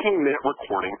 15-minute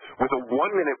recording with a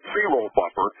 1-minute pre-roll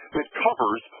buffer that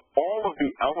covers all of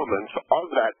the elements of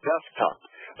that desktop.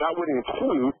 That would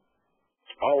include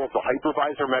all of the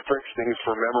hypervisor metrics, things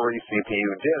for memory, CPU,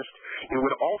 disk. It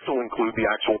would also include the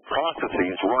actual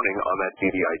processes running on that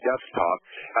VDI desktop,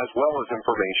 as well as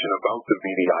information about the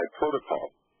VDI protocol.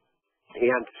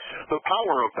 And the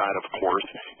power of that, of course,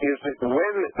 is that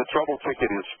when the trouble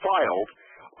ticket is filed,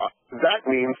 that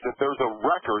means that there's a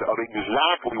record of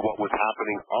exactly what was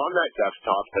happening on that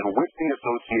desktop and with the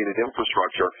associated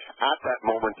infrastructure at that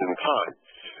moment in time.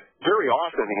 Very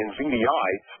often in VDI,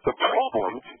 the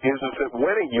problem is that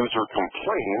when a user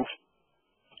complains,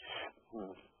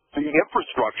 the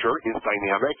infrastructure is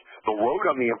dynamic, the load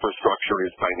on the infrastructure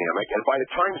is dynamic, and by the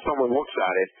time someone looks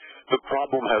at it, the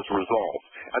problem has resolved.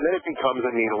 And then it becomes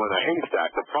a needle in a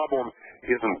haystack. The problem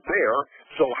isn't there,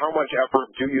 so how much effort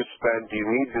do you spend, do you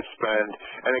need to spend,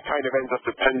 and it kind of ends up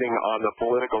depending on the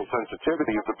political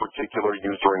sensitivity of the particular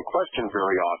user in question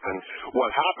very often.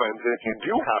 What happens if you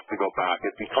do have to go back,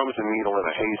 it becomes a needle in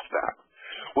a haystack.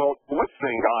 Well, with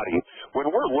Xangati, when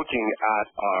we're looking at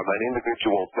an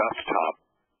individual desktop,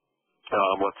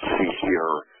 let's see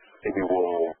here, maybe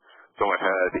we'll go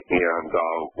ahead and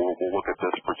we'll look at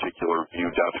this particular view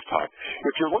desktop.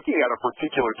 If you're looking at a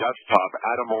particular desktop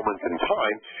at a moment in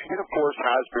time, it of course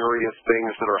has various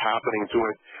things that are happening to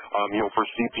it, for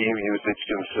CPU usage,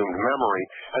 consumed memory,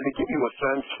 and to give you a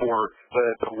sense for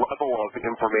the level of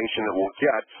information that we'll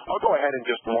get, I'll go ahead and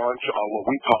just launch what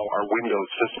we call our Windows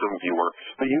System Viewer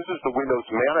that uses the Windows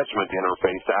Management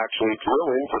interface to actually drill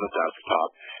into the desktop,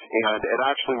 and it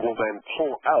actually will then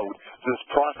pull out this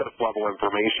process level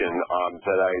information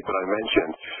that I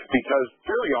mentioned, because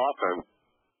very often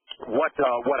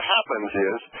what happens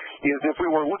is if we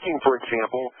were looking, for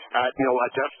example, at a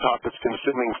desktop that's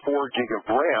consuming 4 gig of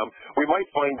RAM, we might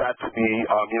find that to be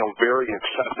very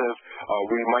excessive.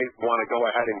 We might want to go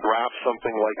ahead and graph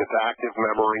something like its active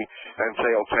memory and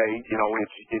say, okay,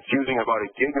 it's using about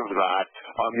 1 gig of that,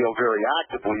 very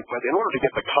actively. But in order to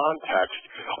get the context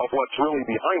of what's really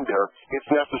behind there, it's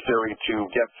necessary to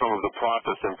get some of the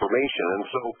process information. And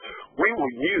so we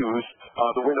will use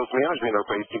the Windows Management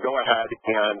Interface to go ahead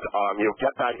and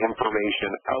get that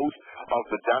information out of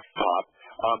the desktop.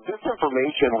 This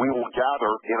information we will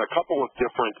gather in a couple of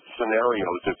different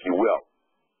scenarios, if you will.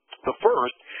 The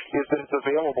first is that it's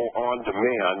available on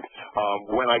demand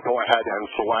when I go ahead and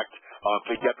select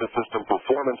to get the system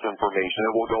performance information,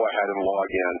 and we'll go ahead and log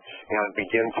in and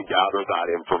begin to gather that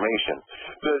information.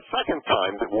 The second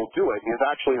time that we'll do it is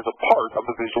actually as a part of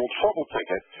the visual trouble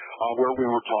ticket where we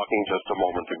were talking just a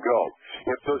moment ago.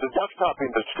 If there's a desktop in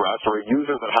distress or a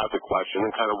user that has a question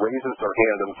and kind of raises their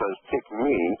hand and says, pick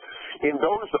me, in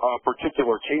those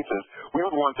particular cases, we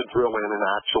would want to drill in and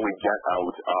actually get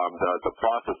out the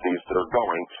processes that are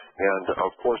going. And,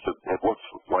 of course, it looks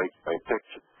like I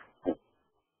picked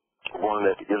one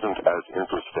that isn't as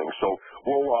interesting. So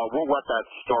we'll let that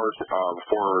start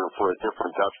for a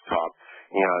different desktop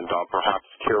and perhaps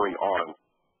carry on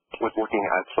with looking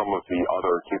at some of the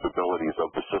other capabilities of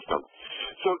the system.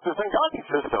 So the Xangati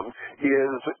system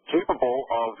is capable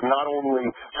of not only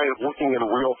kind of looking in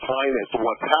real time as to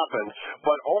what's happened,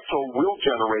 but also will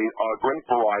generate a great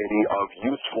variety of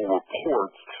useful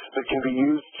reports that can be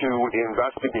used to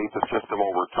investigate the system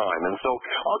over time. And so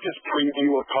I'll just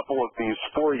preview a couple of these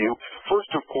for you.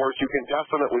 First, of course, you can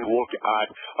definitely look at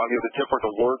the different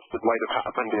alerts that might have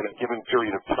happened in a given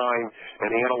period of time and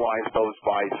analyze those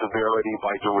by severity,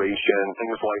 by duration,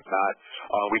 things like that.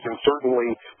 We can certainly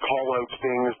call out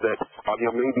things that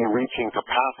may be reaching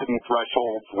capacity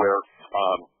thresholds where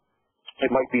it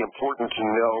might be important to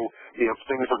know if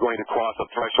things are going to cross a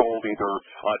threshold either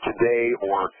today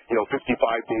or 55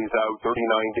 days out, 39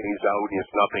 days out if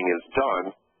nothing is done.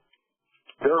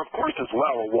 There are, of course, as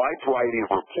well, a wide variety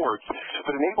of reports that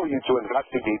enable you to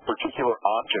investigate particular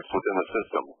objects within the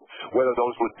system, whether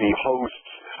those would be hosts,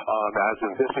 as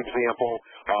in this example,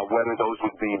 whether those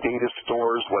would be data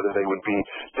stores, whether they would be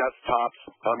desktops.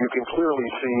 You can clearly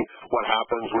see what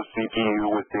happens with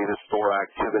CPU, with data store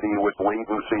activity, with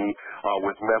latency,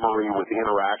 with memory, with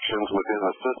interactions within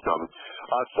the system.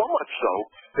 So much so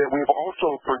that we've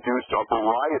also produced a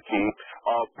variety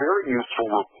of very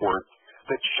useful reports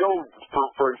that show,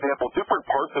 for example, different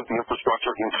parts of the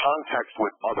infrastructure in context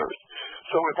with others.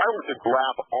 So if I were to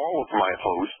grab all of my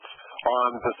hosts on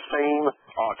the same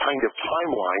kind of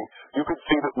timeline, you could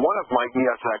see that one of my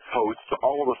ESX hosts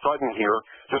all of a sudden here,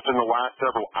 just in the last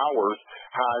several hours,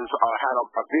 has had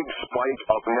a big spike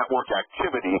of network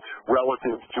activity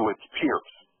relative to its peers.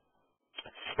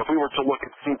 If we were to look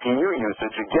at CPU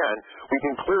usage, again, we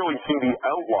can clearly see the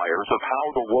outliers of how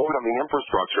the load on the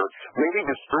infrastructure may be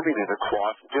distributed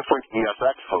across different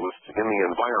ESX hosts in the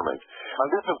environment. And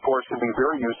this, of course, can be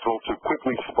very useful to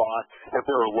quickly spot if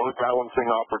there are load balancing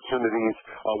opportunities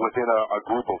within a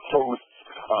group of hosts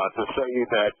to say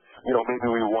that maybe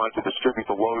we want to distribute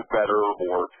the load better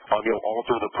or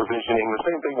alter the provisioning. The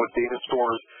same thing with data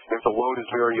stores. If the load is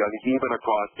very uneven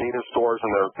across data stores and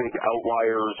there are big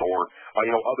outliers or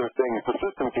other things, the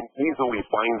system can easily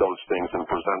find those things and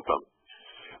present them.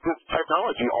 This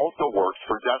technology also works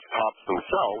for desktops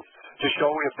themselves to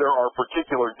show if there are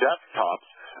particular desktops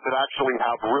that actually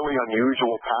have really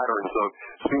unusual patterns of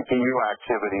CPU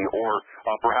activity or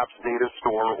perhaps data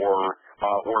store or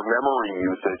memory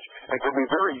usage, and can be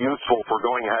very useful for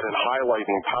going ahead and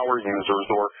highlighting power users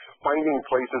or finding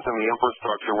places in the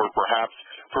infrastructure where perhaps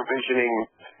provisioning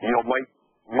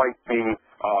might be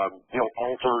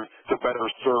altered to better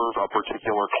serve a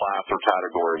particular class or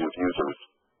category of users.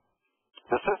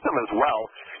 The system as well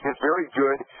is very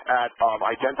good at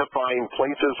identifying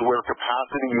places where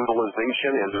capacity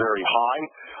utilization is very high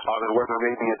and where there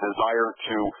may be a desire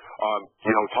to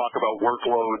talk about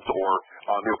workloads or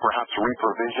perhaps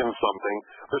reprovision something.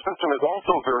 The system is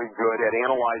also very good at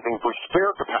analyzing for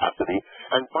spare capacity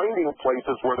and finding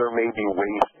places where there may be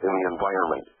waste in the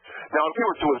environment. Now, if you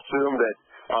were to assume that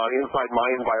inside my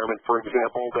environment, for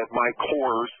example, that my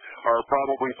cores are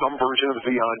probably some version of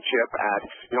Xeon chip at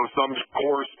some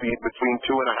core speed between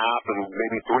 2.5 and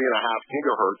maybe 3.5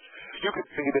 gigahertz, you can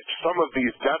see that some of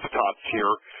these desktops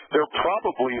here, they're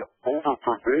probably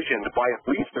over-provisioned by at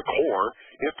least a core,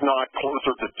 if not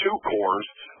closer to 2 cores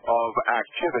of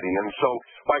activity. And so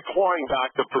by clawing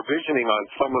back the provisioning on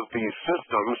some of these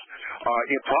systems,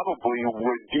 it probably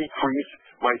would decrease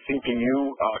my CPU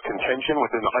contention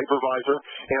within the hypervisor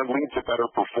and lead to better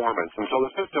performance. And so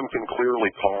the system can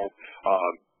clearly call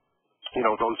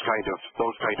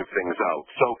those kind of things out.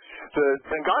 So the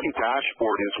Xangati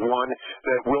dashboard is one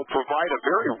that will provide a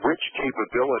very rich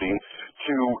capability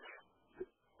to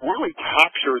really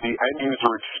capture the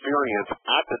end-user experience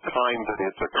at the time that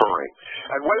it's occurring.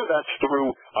 And whether that's through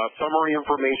summary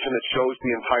information that shows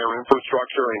the entire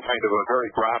infrastructure in kind of a very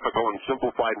graphical and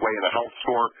simplified way in a health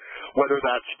score, whether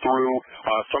that's through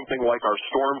something like our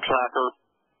storm tracker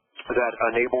that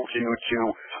enables you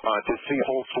to see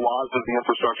whole swaths of the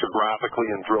infrastructure graphically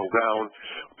and drill down,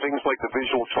 things like the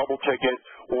visual trouble ticket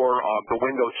or the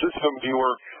Windows System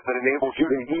Viewer that enables you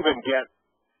to even get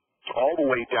all the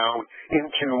way down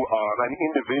into an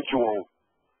individual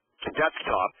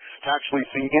desktop to actually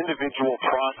see individual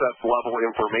process level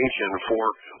information for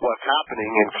what's happening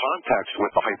in context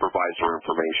with the hypervisor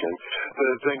information. The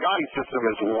Xangati system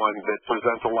is one that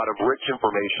presents a lot of rich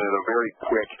information in a very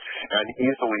quick and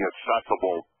easily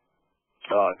accessible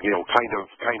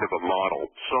kind of a model.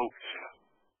 So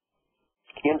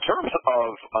in terms of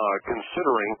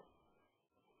considering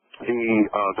the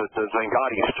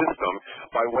Xangati system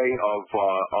by way of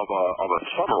a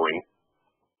summary,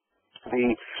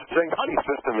 the Xangati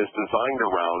system is designed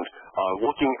around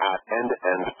looking at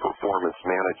end-to-end performance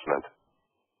management.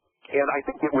 And I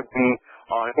think it would be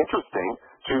interesting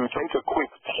to take a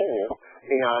quick poll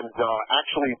and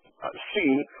actually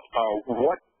see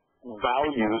what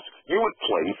values you would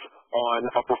place on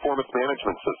a performance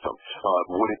management system.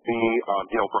 Would it be,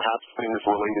 perhaps things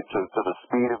related to the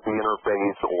speed of the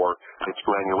interface or its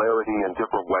granularity in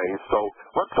different ways? So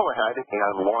let's go ahead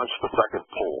and launch the second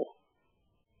poll.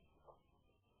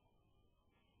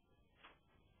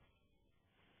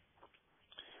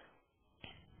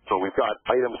 So we've got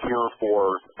items here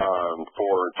for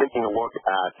taking a look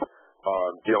at,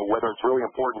 whether it's really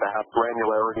important to have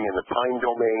granularity in the time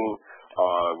domain,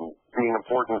 being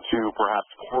important to perhaps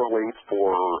correlate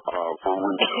for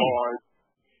root cause,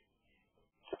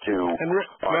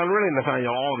 really,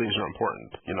 Nathanael, all of these are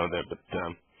important,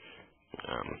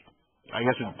 I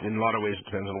guess in a lot of ways it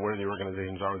depends on where the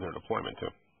organizations are with their deployment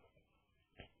too.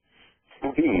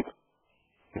 Indeed.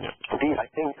 Yeah. Indeed,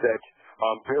 I think that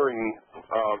very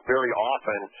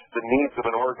often the needs of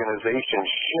an organization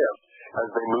shift as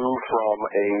they move from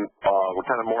a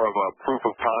kind of more of a proof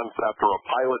of concept or a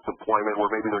pilot deployment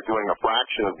where maybe they're doing a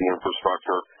fraction of the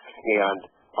infrastructure, and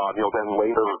then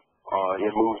later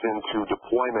it moves into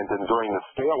deployment, and during the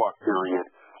scale-up period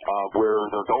where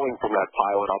they're going from that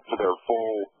pilot up to their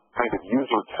full kind of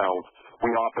user count, we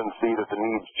often see that the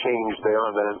needs change there,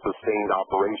 and then in sustained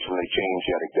operation they change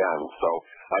yet again. So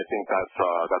I think that's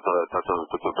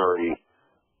a very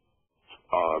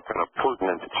kind of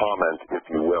pertinent comment, if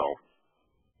you will.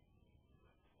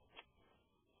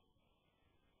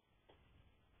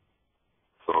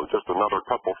 So just another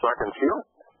couple seconds here,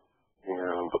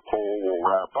 and the poll will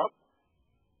wrap up.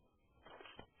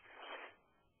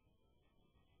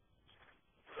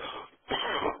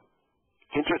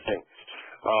 Interesting.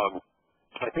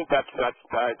 I think that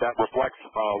reflects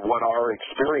what our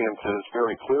experience is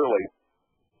very clearly,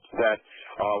 that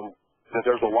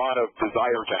there's a lot of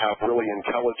desire to have really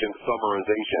intelligent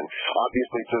summarization.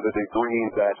 Obviously, to the degree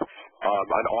that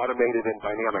an automated and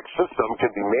dynamic system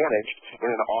can be managed in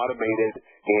an automated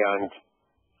and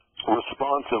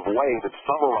responsive way that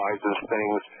summarizes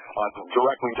things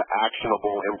directly to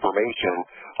actionable information.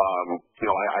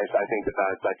 I think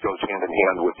that goes hand in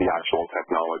hand with the actual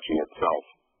technology itself.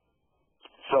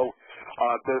 So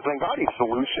the Xangati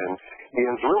solution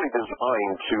is really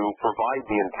designed to provide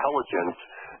the intelligence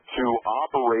to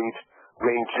operate,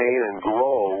 maintain, and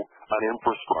grow an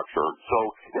infrastructure. So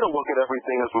look at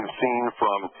everything as we've seen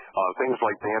from things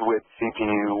like bandwidth,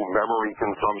 CPU, memory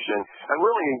consumption, and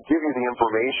really give you the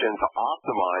information to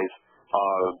optimize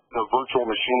the virtual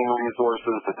machine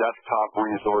resources, the desktop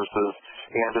resources,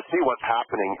 and to see what's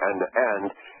happening end-to-end.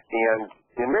 And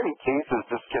in many cases,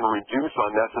 this can reduce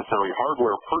unnecessary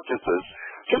hardware purchases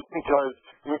just because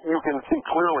you can see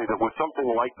clearly that with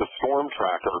something like the storm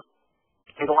tracker,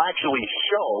 it'll actually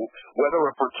show whether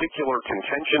a particular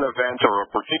contention event or a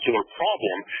particular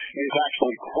problem is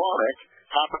actually chronic,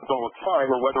 happens all the time,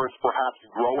 or whether it's perhaps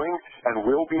growing and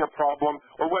will be a problem,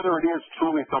 or whether it is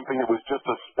truly something that was just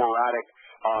a sporadic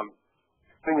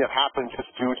thing that happened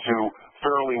just due to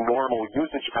fairly normal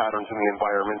usage patterns in the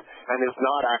environment and is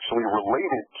not actually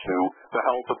related to the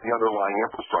health of the underlying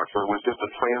infrastructure. It was just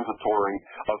a transitory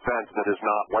event that is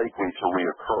not likely to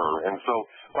reoccur. And so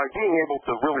by being able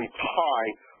to really tie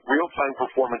real-time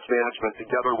performance management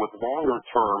together with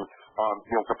longer-term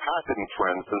capacity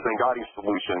trends, the Xangati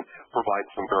solution provides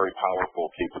some very powerful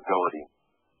capability.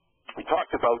 We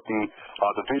talked about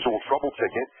the visual trouble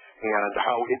ticket and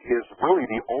how it is really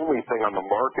the only thing on the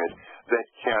market that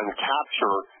can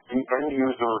capture the end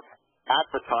user at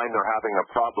the time they're having a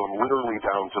problem, literally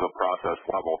down to the process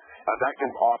level. That can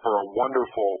offer a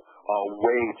wonderful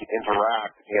way to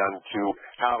interact and to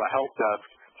have a help desk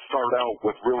start out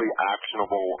with really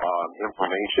actionable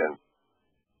information.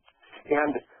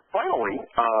 And finally,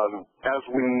 as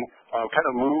we kind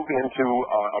of move into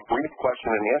a brief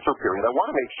question and answer period, I want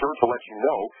to make sure to let you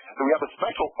know that we have a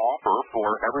special offer for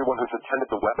everyone who's attended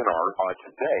the webinar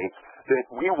today, that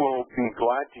we will be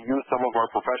glad to use some of our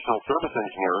professional service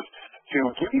engineers to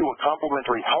give you a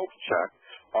complimentary health check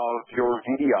of your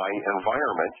VDI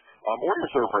environment or your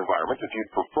server environment if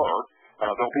you'd prefer.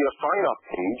 There'll be a sign-up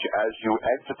page as you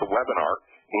exit the webinar,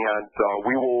 and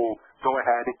we will go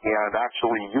ahead and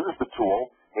actually use the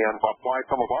tool and apply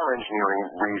some of our engineering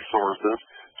resources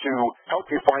to help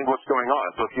you find what's going on.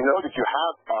 So if you know that you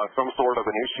have some sort of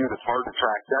an issue that's hard to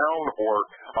track down, or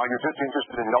you're just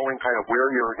interested in knowing kind of where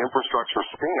your infrastructure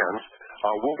stands,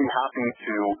 we'll be happy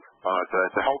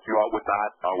to help you out with that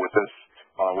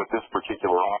with this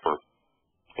particular offer.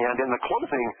 And in the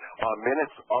closing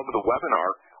minutes of the webinar,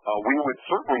 we would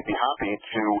certainly be happy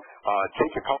to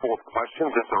take a couple of questions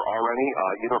if there are any,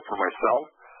 either for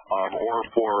myself or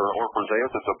for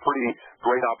Zeus. It's a pretty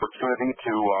great opportunity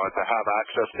to have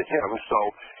access to him. So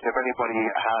if anybody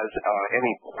has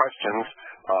any questions,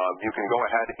 you can go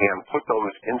ahead and put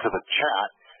those into the chat,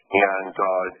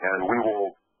 and we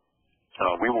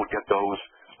will get those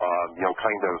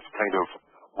kind of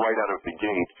right out of the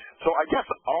gate. So I guess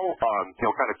I'll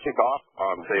kind of kick off,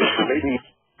 Zeus, and maybe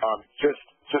just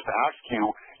ask you,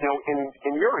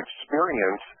 in your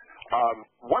experience,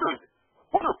 what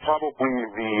are probably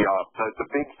the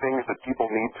big things that people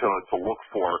need to look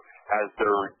for as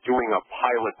they're doing a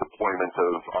pilot deployment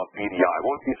of VDI?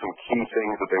 What would be some key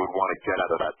things that they would want to get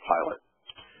out of that pilot?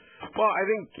 Well, I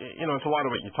think, it's a lot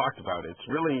of what you talked about. It's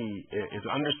really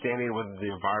understanding whether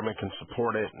the environment can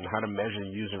support it and how to measure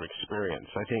user experience.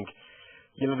 I think,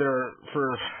 for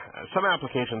some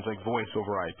applications like voice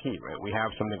over IP, right, we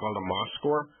have something called a MOS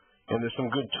score, and there's some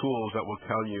good tools that will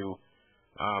tell you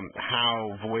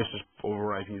how voice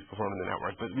over IP is performing in the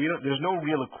network. But there's no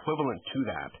real equivalent to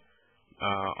that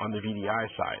on the VDI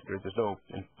side. There's no,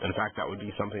 in fact, that would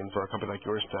be something for a company like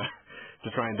yours to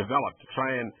try and develop, to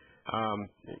try and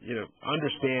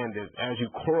understand that as you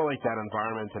correlate that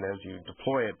environment and as you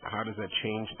deploy it, how does that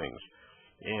change things?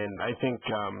 And I think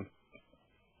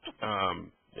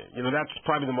that's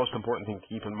probably the most important thing to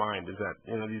keep in mind, is that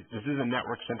this is a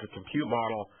network-centric compute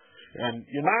model, and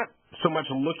you're not so much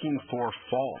looking for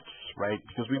faults, right?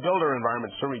 Because we build our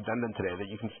environment so redundant today that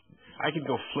I can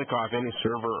go flick off any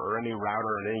server or any router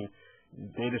or any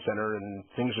data center and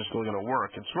things are still going to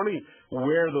work. It's really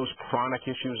where those chronic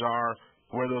issues are,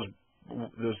 where those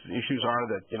issues are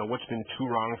that, what's been too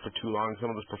wrong for too long,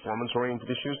 some of those performance-oriented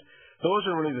issues. Those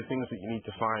are really the things that you need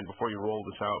to find before you roll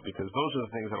this out, because those are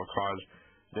the things that will cause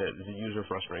the user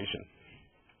frustration.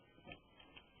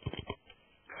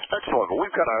 Excellent. Well,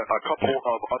 we've got a couple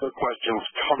of other questions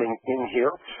coming in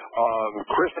here.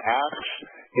 Chris asks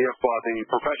if the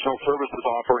professional services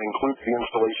offer includes the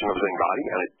installation of Xangati,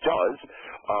 and it does.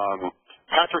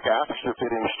 Patrick asks if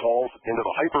it installs into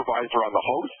the hypervisor on the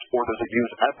host, or does it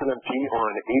use SNMP or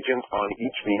an agent on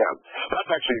each VM? That's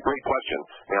actually a great question,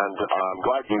 and I'm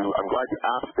glad you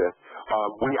asked it.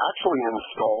 We actually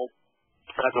install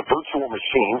as a virtual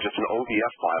machine, just an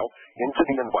OVF file, into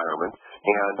the environment,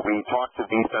 and we talk to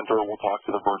vCenter, we'll talk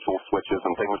to the virtual switches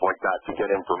and things like that to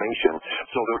get information.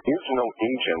 So there is no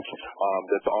agent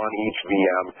that's on each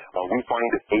VM. We find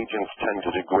that agents tend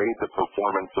to degrade the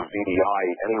performance of VDI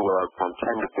anywhere from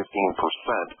 10 to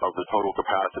 15% of the total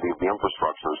capacity of the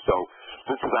infrastructure. So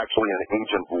this is actually an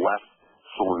agent-less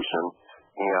solution.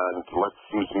 And let's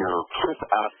see here. Chris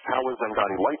asks, how is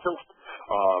Xangati licensed?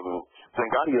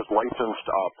 Xangati is licensed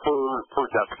per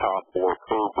desktop or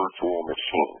per virtual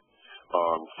machine.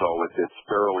 So it's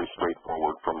fairly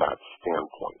straightforward from that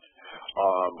standpoint.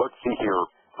 Let's see here.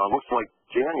 Looks like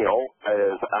Daniel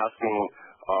is asking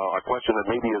a question that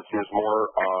maybe is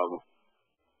more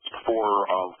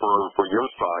for your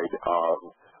side,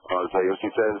 Zeus.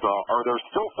 He says, are there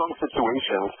still some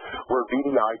situations where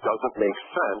VDI doesn't make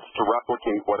sense to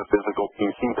replicate what a physical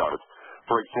PC does?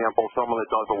 for example, someone that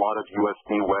does a lot of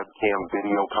USB webcam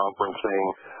video conferencing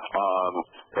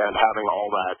and having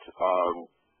all that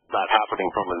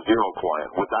happening from a zero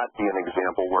client. Would that be an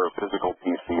example where a physical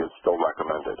PC is still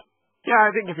recommended? Yeah,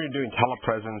 I think if you're doing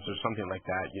telepresence or something like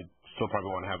that, you'd still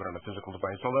probably want to have it on a physical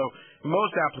device. Although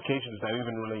most applications now,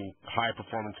 even really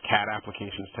high-performance CAD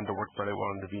applications, tend to work fairly well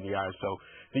under VDI. So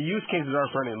the use cases are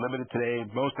fairly limited today.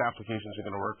 Most applications are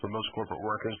going to work for most corporate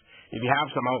workers. If you have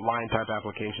some outline-type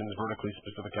applications, vertically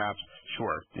specific apps,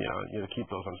 sure, you keep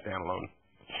those on standalone.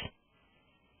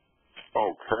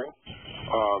 Okay.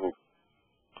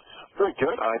 Very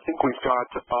good. I think we've got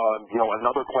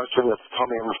another question that's come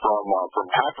in from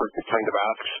Patrick that kind of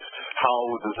asks how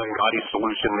the Xangati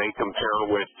solution may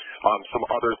compare with some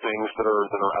other things that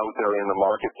are out there in the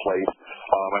marketplace.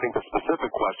 I think the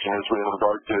specific question is in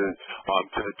regard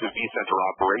to vCenter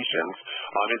operations.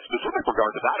 In specific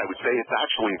regard to that, I would say it's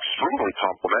actually extremely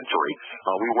complementary.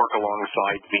 We work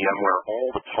alongside VMware all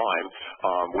the time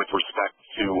with respect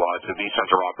to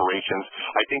vCenter operations.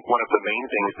 I think one of the main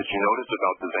things that you notice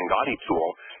about the Xangati tool,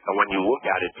 and when you look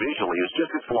at it visually, is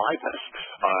just its liveness.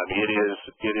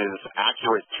 It is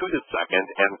accurate to the second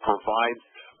and provides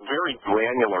very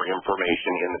granular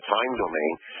information in the time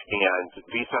domain, and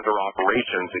vCenter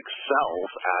operations excels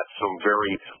at some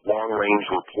very long-range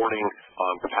reporting,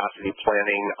 capacity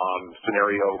planning,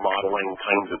 scenario modeling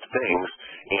kinds of things.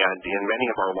 And in many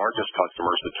of our largest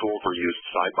customers, the tools are used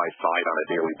side by side on a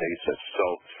daily basis. So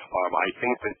I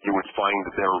think that you would find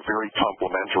that they're very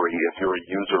complementary if you're a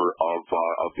user of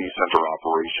vCenter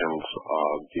operations,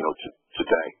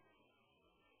 today.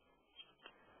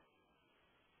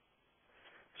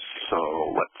 So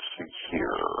let's see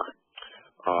here.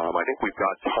 I think we've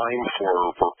got time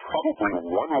for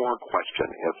probably one more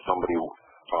question if somebody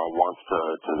wants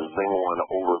to zing one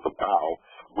over the bow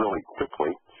really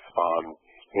quickly.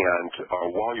 And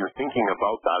while you're thinking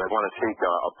about that, I want to take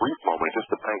a brief moment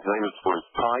just to thank Zeus for his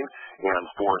time and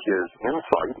for his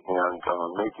insight and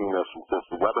making this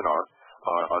webinar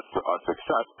a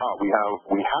success.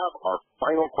 We have our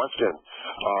final question.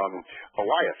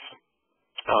 Elias.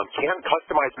 Can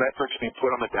customized metrics be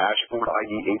put on the dashboard,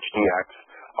 i.e. HDX,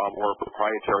 or a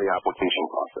proprietary application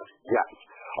process? Yes.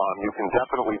 You can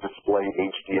definitely display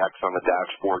HDX on the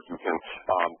dashboard. You can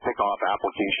pick off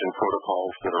application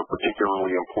protocols that are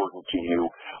particularly important to you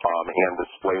and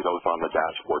display those on the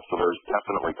dashboard. So there's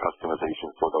definitely customization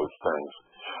for those things.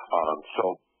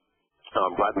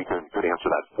 I'm glad we could answer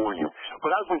that for you.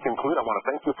 But as we conclude, I want to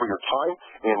thank you for your time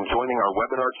in joining our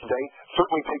webinar today.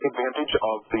 Certainly take advantage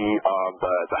of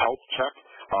the health check,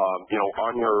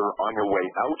 on your way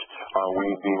out.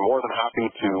 We'd be more than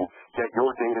happy to get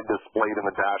your data displayed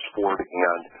in the dashboard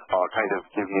and kind of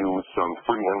give you some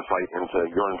free insight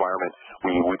into your environment.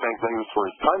 We thank Zeus for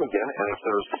his time again, and if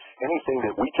there's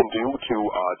anything that we can do to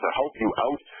help you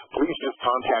out, please just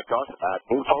contact us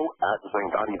at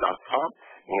info@xangati.com.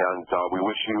 And we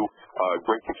wish you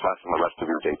great success in the rest of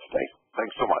your day today.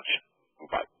 Thanks so much.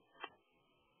 Bye.